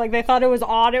take. Like they thought it was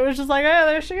odd. It was just like, oh,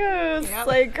 there she goes. Yep.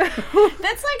 Like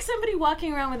That's like somebody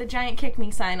walking around with a giant kick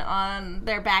me sign on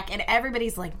their back, and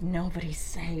everybody's like, nobody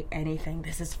say anything.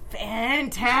 This is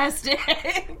fantastic.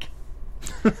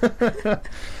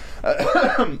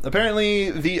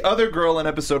 Apparently, the other girl in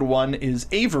episode 1 is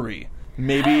Avery.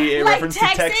 Maybe a reference to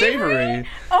Tex Avery.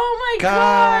 Oh my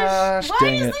Gosh, gosh. Why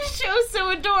dang is it. this show so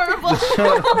adorable?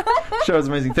 Show is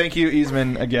amazing. Thank you,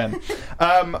 Eastman, again.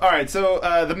 All right, so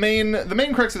the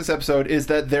main crux of this episode is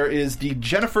that there is the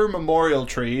Jennifer Memorial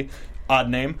Tree. Odd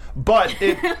name, but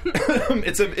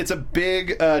it's a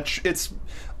big it's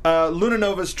Luna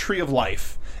Nova's Tree of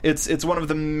Life. It's one of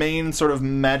the main sort of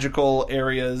magical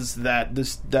areas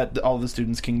that all the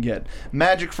students can get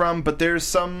magic from, but there's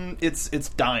some it's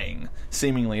dying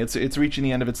seemingly. It's reaching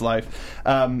the end of its life,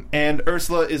 and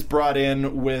Ursula is brought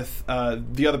in with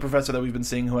the other professor that we've been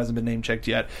seeing who hasn't been name checked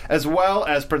yet, as well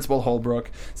as Principal Holbrook.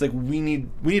 It's like we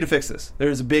need to fix this.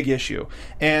 There's a big issue,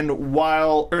 and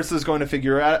while Ursula's going to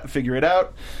figure it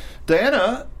out.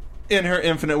 Diana, in her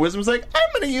infinite wisdom, was like, I'm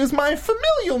going to use my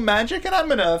familial magic and I'm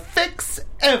going to fix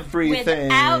everything.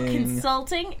 Without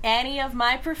consulting any of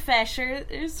my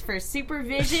professors for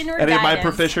supervision or Any of my guidance.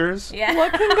 professors? Yeah.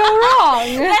 What can go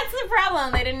wrong? That's the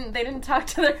problem. They didn't talk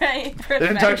to the right professor. They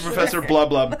didn't talk to Professor Blub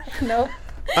Blub. Nope.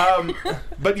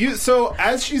 So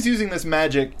as she's using this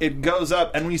magic, it goes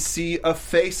up and we see a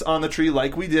face on the tree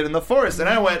like we did in the forest. And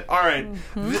I went, all right,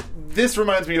 this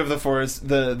reminds me of the forest,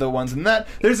 the ones in that.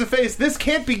 There's a face. This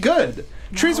can't be good.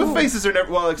 Trees with faces are never,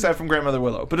 well, except from Grandmother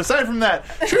Willow. But aside from that,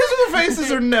 trees with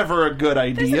faces are never a good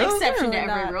There's idea. an exception to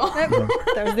Really every not. rule.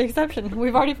 That was the exception.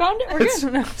 We've already found it. We're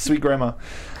good. Sweet grandma.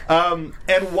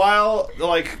 And while,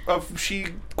 she,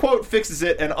 quote, fixes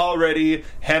it, and already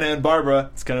Hannah and Barbara,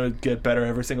 it's going to get better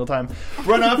every single time,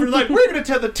 run off and are like, we're going to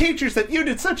tell the teachers that you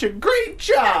did such a great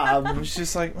job. And she's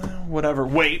just like, well, whatever,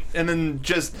 wait. And then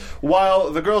just while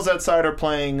the girls outside are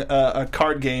playing a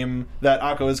card game that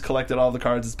Akko has collected all the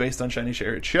cards, it's based on Shiny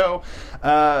Chariot's show.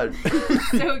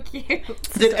 So cute.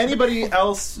 Did anybody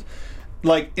else...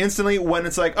 instantly when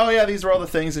it's like, oh yeah, these are all the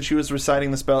things, and she was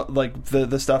reciting the spell,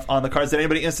 the stuff on the cards, did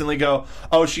anybody instantly go,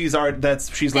 oh, she's learned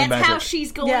magic? That's how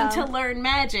she's going to learn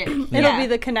magic. It'll be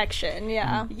the connection,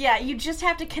 yeah. Yeah, you just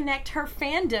have to connect her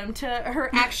fandom to her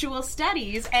actual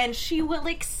studies, and she will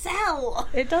excel.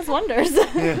 It does wonders.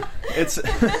 Yeah,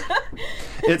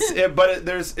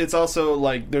 it's also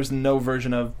like there's no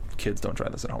version of kids don't try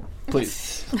this at home,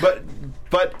 please.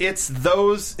 but it's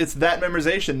that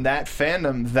memorization, that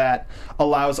fandom that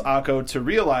allows Akko to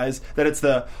realize that it's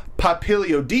the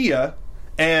Papiliodia,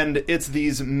 and it's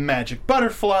these magic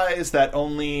butterflies that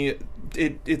only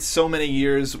it's so many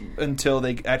years until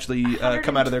they actually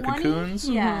come out of their 120? cocoons.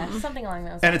 Yeah, something along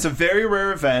those lines. And it's a very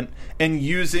rare event, and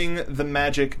using the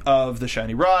magic of the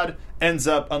shiny rod ends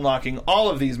up unlocking all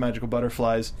of these magical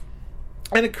butterflies.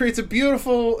 And it creates a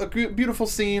beautiful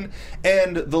scene,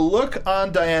 and the look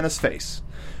on Diana's face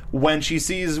when she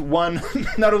sees one,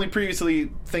 not only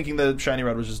previously thinking the shiny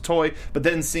rod was just a toy, but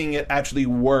then seeing it actually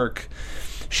work.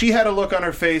 She had a look on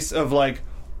her face of like,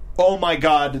 oh my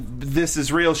god, this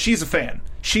is real. She's a fan.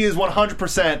 She is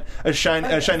 100% a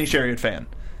Shiny Chariot fan.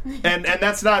 And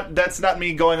that's not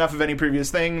me going off of any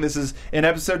previous thing. This is in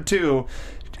episode 2.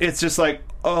 It's just like,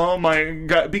 oh my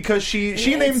god, because she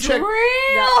name checked,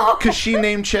 because she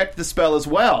name checked the spell as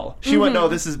well. She went, no,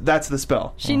 that's the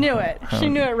spell. She knew it. She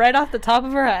knew it right off the top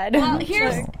of her head. Well,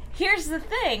 here's the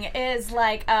thing: is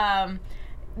like,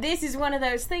 this is one of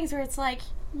those things where it's like,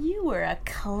 you were a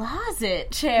closet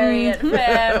Chariot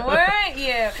fan, weren't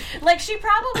you? Like, she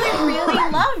probably really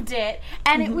loved it,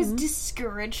 and it was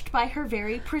discouraged by her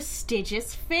very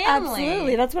prestigious family.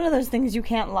 Absolutely, that's one of those things you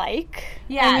can't like.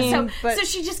 Yeah, I mean, so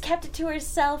she just kept it to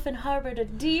herself and harbored a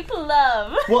deep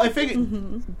love. Well, I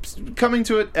think coming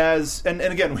to it as, and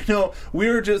again, we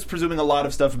were just presuming a lot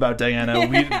of stuff about Diana.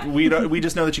 We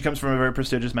just know that she comes from a very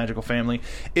prestigious magical family.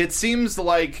 It seems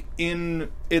like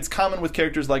it's common with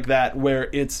characters like that where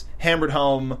it's hammered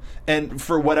home, and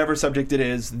for whatever subject it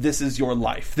is, this is your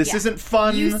life. This isn't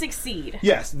fun. You succeed.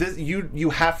 Yes, you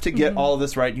have to get all of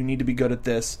this right. You need to be good at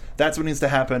this. That's what needs to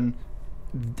happen.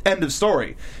 End of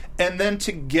story. And then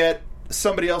to get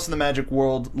somebody else in the magic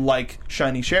world like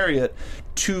Shiny Chariot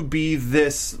to be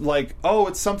this, like, oh,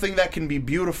 it's something that can be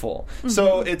beautiful.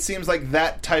 So it seems like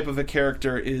that type of a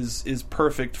character is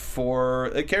perfect for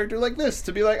a character like this,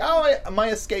 to be like, oh, my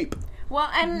escape. Well,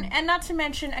 and not to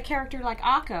mention a character like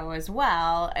Akko as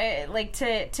well, like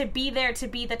to be there, to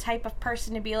be the type of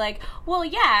person to be like, well,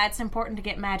 yeah, it's important to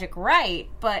get magic right,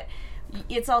 but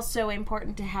it's also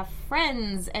important to have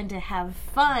friends and to have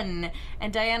fun.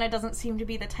 And Diana doesn't seem to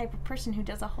be the type of person who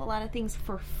does a whole lot of things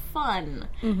for fun.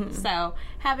 So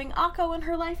having Akko in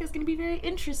her life is going to be very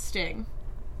interesting.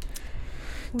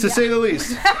 To say the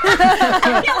least.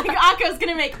 I feel like Akko's going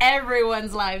to make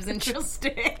everyone's lives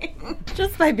interesting.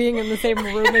 Just by being in the same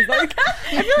room is like,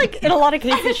 I feel like in a lot of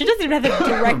cases she doesn't even have to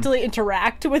directly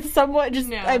interact with someone.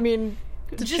 I mean,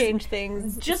 to change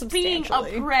things. Just being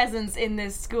a presence in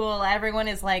this school, everyone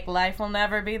is like, life will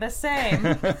never be the same.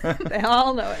 They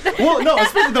all know it. Well, no,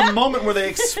 especially the moment where they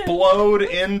explode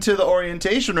into the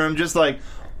orientation room, just like,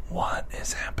 what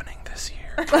is happening this year?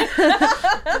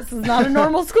 This is not a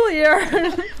normal school year.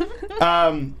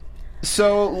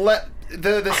 So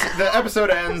the episode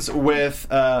ends with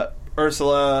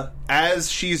Ursula,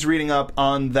 as she's reading up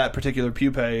on that particular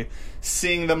pupae,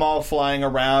 seeing them all flying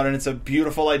around, and it's a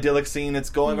beautiful idyllic scene. It's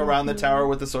going around the tower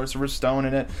with the Sorcerer's Stone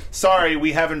in it. Sorry,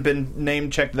 we haven't been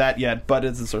name-checked that yet, but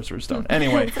it's the Sorcerer's Stone.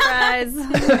 Anyway. Surprise.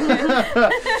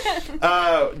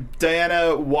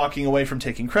 Diana, walking away from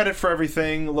taking credit for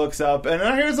everything, looks up, and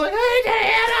I hear it's like, hey,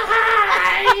 Diana,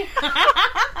 hi!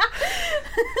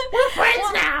 We're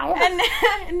friends now.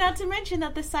 And not to mention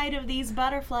that the sight of these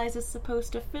butterflies is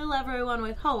supposed to fill everyone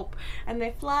with hope, and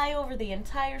they fly over the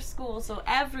entire school so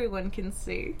everyone can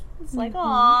see. It's like,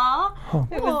 aww,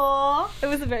 aww. It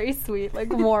was a very sweet,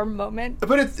 like, warm moment.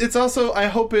 But it's also, I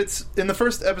hope it's, in the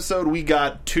first episode we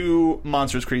got 2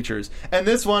 monstrous creatures, and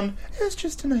this one is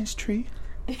just a nice tree.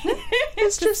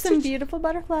 It's just some beautiful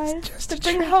butterflies just to a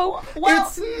bring tree. hope. Well,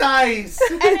 It's nice.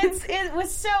 and it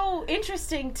was so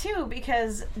interesting too,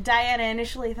 because Diana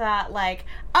initially thought, like,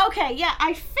 okay, yeah,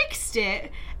 I fixed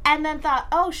it, and then thought,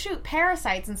 oh shoot,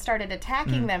 parasites, and started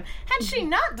attacking them. Had she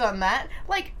not done that,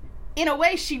 like, in a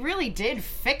way, she really did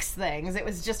fix things. It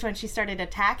was just when she started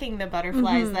attacking the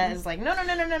butterflies that is like, no.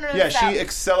 Yeah, stop. she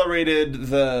accelerated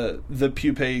the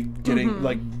pupae getting,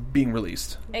 like, being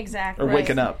released. Exactly. Or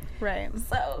waking up. Right.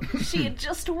 So she had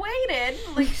just waited,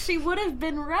 like, she would have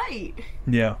been right.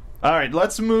 Yeah. All right,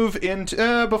 let's move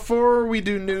into... before we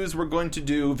do news, we're going to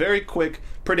do very quick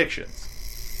predictions.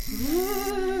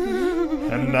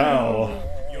 And now...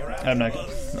 I'm not...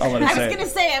 I'll let it I say was it. going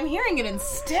to say, I'm hearing it in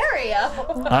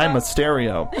stereo. I'm a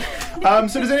stereo.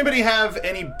 So does anybody have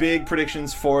any big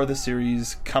predictions for the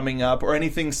series coming up, or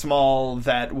anything small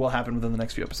that will happen within the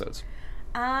next few episodes?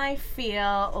 I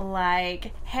feel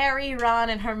like Harry,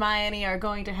 Ron, and Hermione are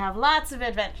going to have lots of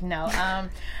adventure. No,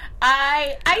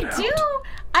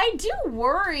 I do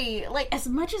worry, like, as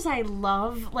much as I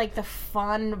love, like, the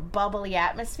fun, bubbly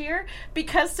atmosphere,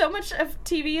 because so much of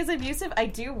TV is abusive, I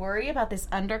do worry about this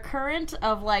undercurrent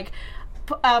of, like,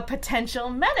 a potential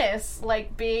menace,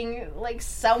 like, being, like,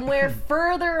 somewhere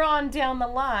further on down the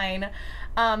line.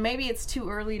 Maybe it's too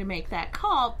early to make that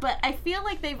call, but I feel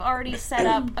like they've already set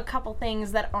up a couple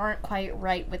things that aren't quite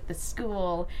right with the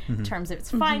school in terms of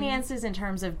its finances, in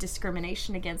terms of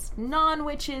discrimination against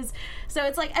non-witches. So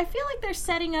it's like, I feel like they're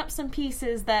setting up some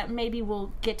pieces that maybe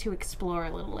we'll get to explore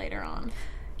a little later on.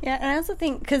 Yeah, and I also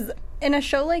think, because in a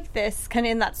show like this, kind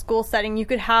of in that school setting, you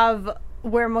could have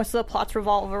where most of the plots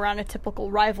revolve around a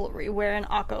typical rivalry, wherein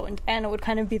Akko and Anna would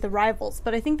kind of be the rivals.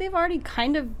 But I think they've already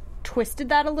kind of twisted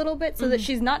that a little bit so that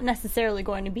she's not necessarily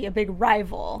going to be a big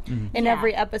rival in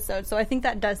every episode. So I think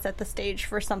that does set the stage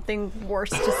for something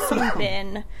worse to swoop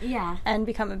in and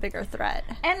become a bigger threat.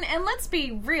 And let's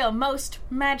be real, most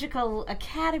Magical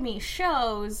Academy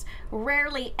shows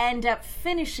rarely end up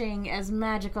finishing as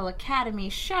Magical Academy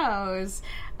shows.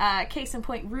 Case in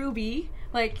point, Ruby.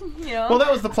 Like, you know. Well, that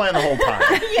was the plan the whole time.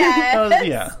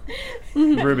 Yeah.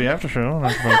 Ruby After Show.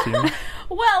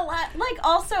 Well, like,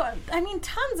 also, I mean,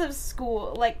 tons of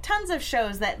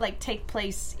shows that, like, take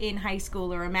place in high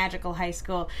school or a magical high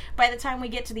school. By the time we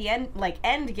get to the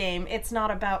end game, it's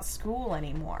not about school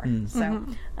anymore. So,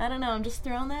 I don't know, I'm just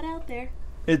throwing that out there.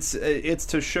 It's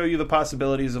to show you the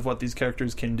possibilities of what these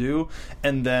characters can do,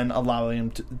 and then allowing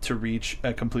them to reach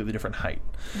a completely different height.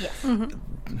 Yes. I'm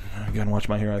gonna watch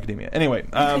My Hero Academia. Anyway,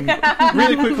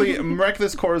 really quickly,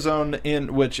 Miraculous Corazon,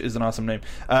 which is an awesome name,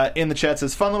 in the chat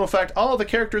says, fun little fact, all of the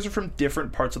characters are from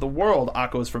different parts of the world.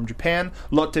 Akko is from Japan,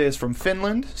 Lotte is from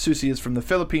Finland, Susie is from the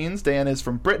Philippines, Diana is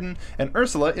from Britain, and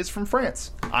Ursula is from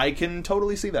France. I can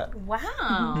totally see that.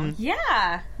 Wow.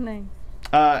 Yeah. Nice.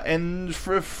 And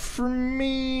for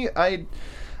me, I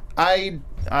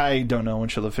don't know when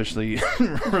she'll officially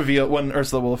when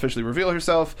Ursula will officially reveal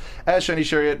herself as Shiny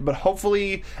Chariot, but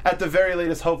hopefully, at the very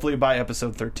latest, hopefully by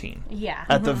episode 13. Yeah.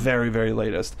 At the very, very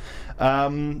latest.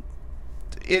 For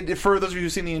those of you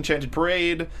who've seen the Enchanted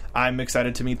Parade, I'm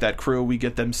excited to meet that crew.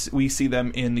 We see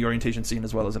them in the orientation scene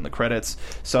as well as in the credits.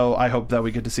 So I hope that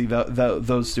we get to see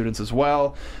those students as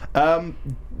well.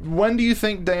 When do you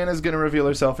think Diana's going to reveal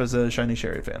herself as a Shiny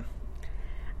Chariot fan?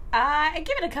 I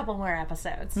give it a couple more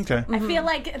episodes. Okay. I feel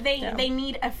like they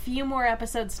need a few more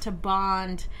episodes to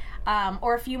bond,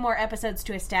 or a few more episodes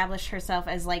to establish herself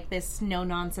as, like, this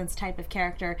no-nonsense type of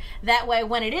character. That way,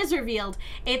 when it is revealed,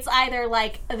 it's either,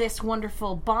 like, this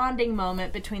wonderful bonding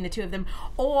moment between the two of them,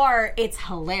 or it's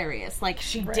hilarious. Like,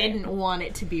 she didn't want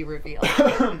it to be revealed.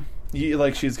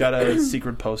 Like she's got a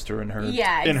secret poster in her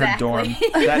exactly. her dorm.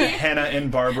 That Hannah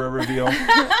and Barbara reveal.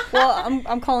 Well,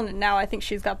 I'm calling it now. I think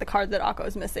she's got the card that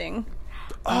Akko's missing.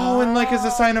 Oh, and like as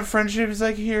a sign of friendship, it's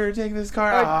like, here, take this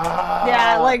card.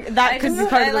 Yeah, like that could be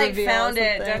part of the like reveal. Found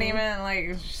it. Don't even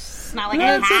like. It's not like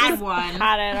I had one.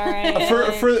 Had it, all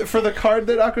right. For the card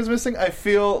that Akko's missing, I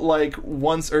feel like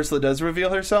once Ursula does reveal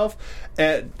herself,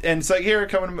 and it's like, here,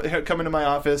 come into my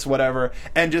office, whatever,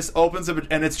 and just opens up,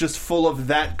 and it's just full of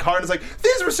that card. It's like,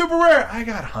 these were super rare. I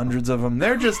got hundreds of them.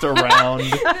 They're just around.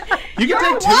 You can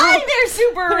take two. Why they're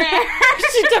super rare?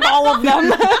 She took all of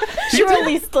them. She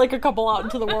released like a couple out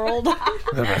into the world.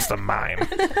 The rest of mine.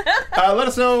 Let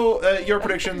us know your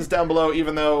predictions down below,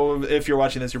 even though if you're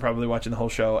watching this, you're probably watching the whole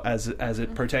show as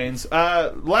it pertains.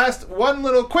 Last, one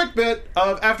little quick bit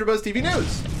of AfterBuzz TV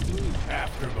news.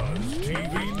 AfterBuzz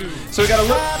TV News. So we got a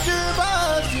little...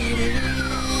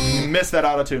 Missed that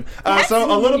auto-tune. So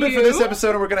a little bit for this episode,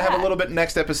 and we're going to have a little bit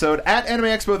next episode. At Anime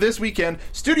Expo this weekend,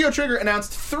 Studio Trigger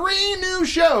announced 3 new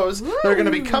shows that are going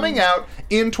to be coming out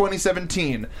in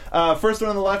 2017. First one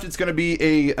on the left, it's going to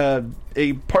be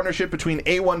a partnership between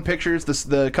A1 Pictures,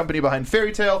 the company behind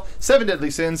Fairy Tail, Seven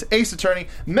Deadly Sins, Ace Attorney,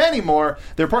 many more.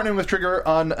 They're partnering with Trigger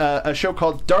on a show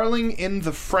called Darling in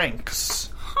the Franxx.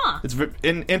 It's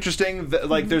interesting.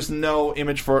 Like, there's no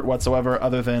image for it whatsoever,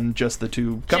 other than just the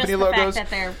 2 company just the logos. fact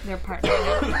that they're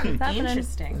partnering.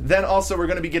 Interesting. Then also we're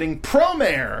going to be getting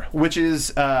Promare, which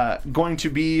is going to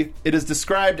be. It is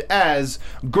described as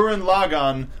Gurren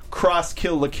Lagann cross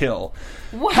Kill la Kill.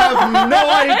 What? Have no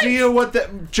idea what the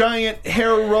giant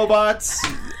hair robots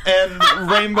and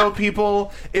rainbow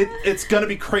people. It's going to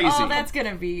be crazy. Oh, that's going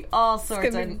to be all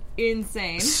sorts of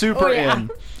insane. Super in.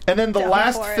 And then the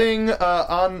last thing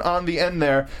on the end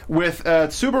there with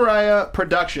Tsuburaya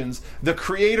Productions, the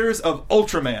creators of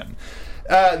Ultraman.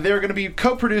 They're going to be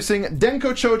co-producing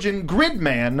Denko Chojin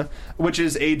Gridman, which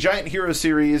is a Giant Hero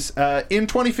series. In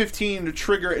 2015,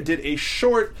 Trigger did a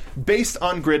short based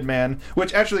on Gridman,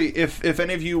 which actually, if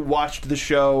any of you watched the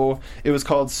show, it was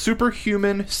called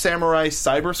Superhuman Samurai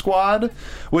Cyber Squad,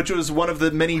 which was one of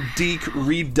the many DiC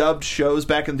redubbed shows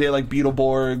back in the day, like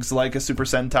Beetleborgs, like a Super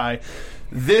Sentai.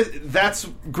 That's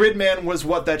Gridman was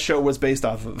what that show was based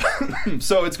off of.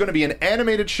 So it's going to be an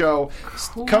animated show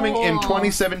coming in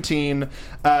 2017.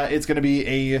 It's going to be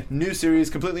a new series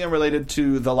completely unrelated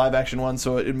to the live action one,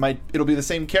 so it'll be the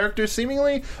same characters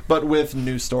seemingly, but with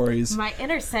new stories. My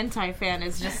inner Sentai fan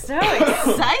is just so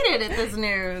excited at this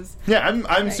news. Yeah,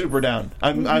 I'm super down.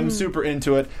 I'm super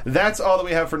into it. That's all that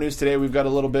we have for news today. We've got a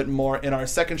little bit more in our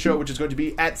second show, which is going to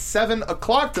be at 7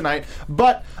 o'clock tonight.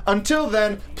 But until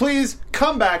then, please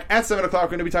come back at 7 o'clock. We're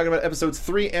going to be talking about episodes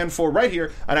 3 and 4 right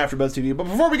here on AfterBuzz TV. But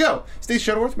before we go, Stacey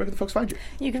Shuttleworth, where can the folks find you?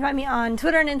 You can find me on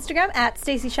Twitter and Instagram at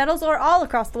Stacey Shuttles, or all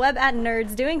across the web at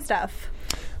Nerds Doing Stuff.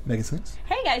 Megan Slings.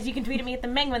 Hey guys, you can tweet at me at the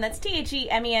Menguin. That's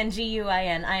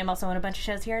TheMenguin. I am also on a bunch of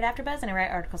shows here at AfterBuzz, and I write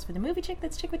articles for the Movie Chick.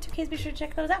 That's Chick with 2 Ks. Be sure to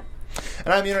check those out.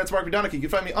 And I'm the Internet's Mark B. Donica. You can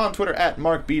find me on Twitter at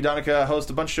Mark B. Donica. I host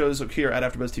a bunch of shows here at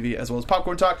AfterBuzz TV, as well as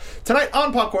Popcorn Talk. Tonight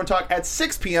on Popcorn Talk at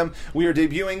 6 p.m., we are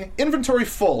debuting Inventory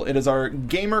Full. It is our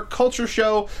gamer culture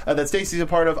show that Stacey's a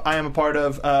part of. I am a part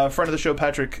of. Friend of the show,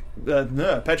 Patrick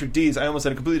Dees. I almost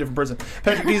said a completely different person.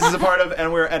 Patrick Dees is a part of,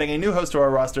 and we're adding a new host to our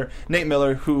roster, Nate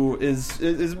Miller, who is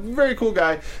a very cool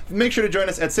guy. Make sure to join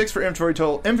us at 6 for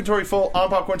Inventory Full on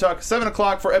Popcorn Talk, 7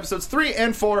 o'clock for episodes 3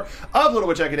 and 4 of Little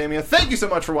Witch Academia. Thank you so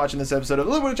much for watching this episode of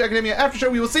Little Witch Academia After Show.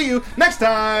 We will see you next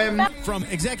time. From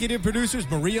executive producers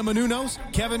Maria Menounos,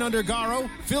 Kevin Undergaro,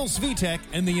 Phil Svitek,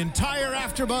 and the entire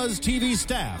AfterBuzz TV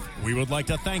staff, we would like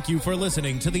to thank you for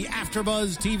listening to the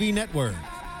AfterBuzz TV network.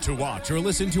 To watch or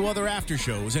listen to other after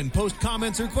shows and post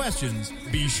comments or questions,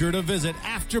 be sure to visit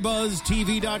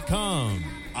AfterBuzzTV.com.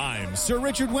 I'm Sir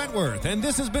Richard Wentworth, and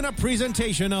this has been a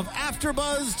presentation of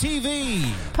AfterBuzz TV.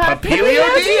 Papilio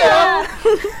Dio!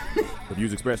 The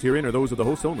views expressed herein are those of the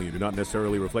hosts only and do not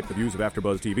necessarily reflect the views of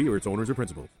AfterBuzz TV or its owners or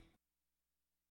principals.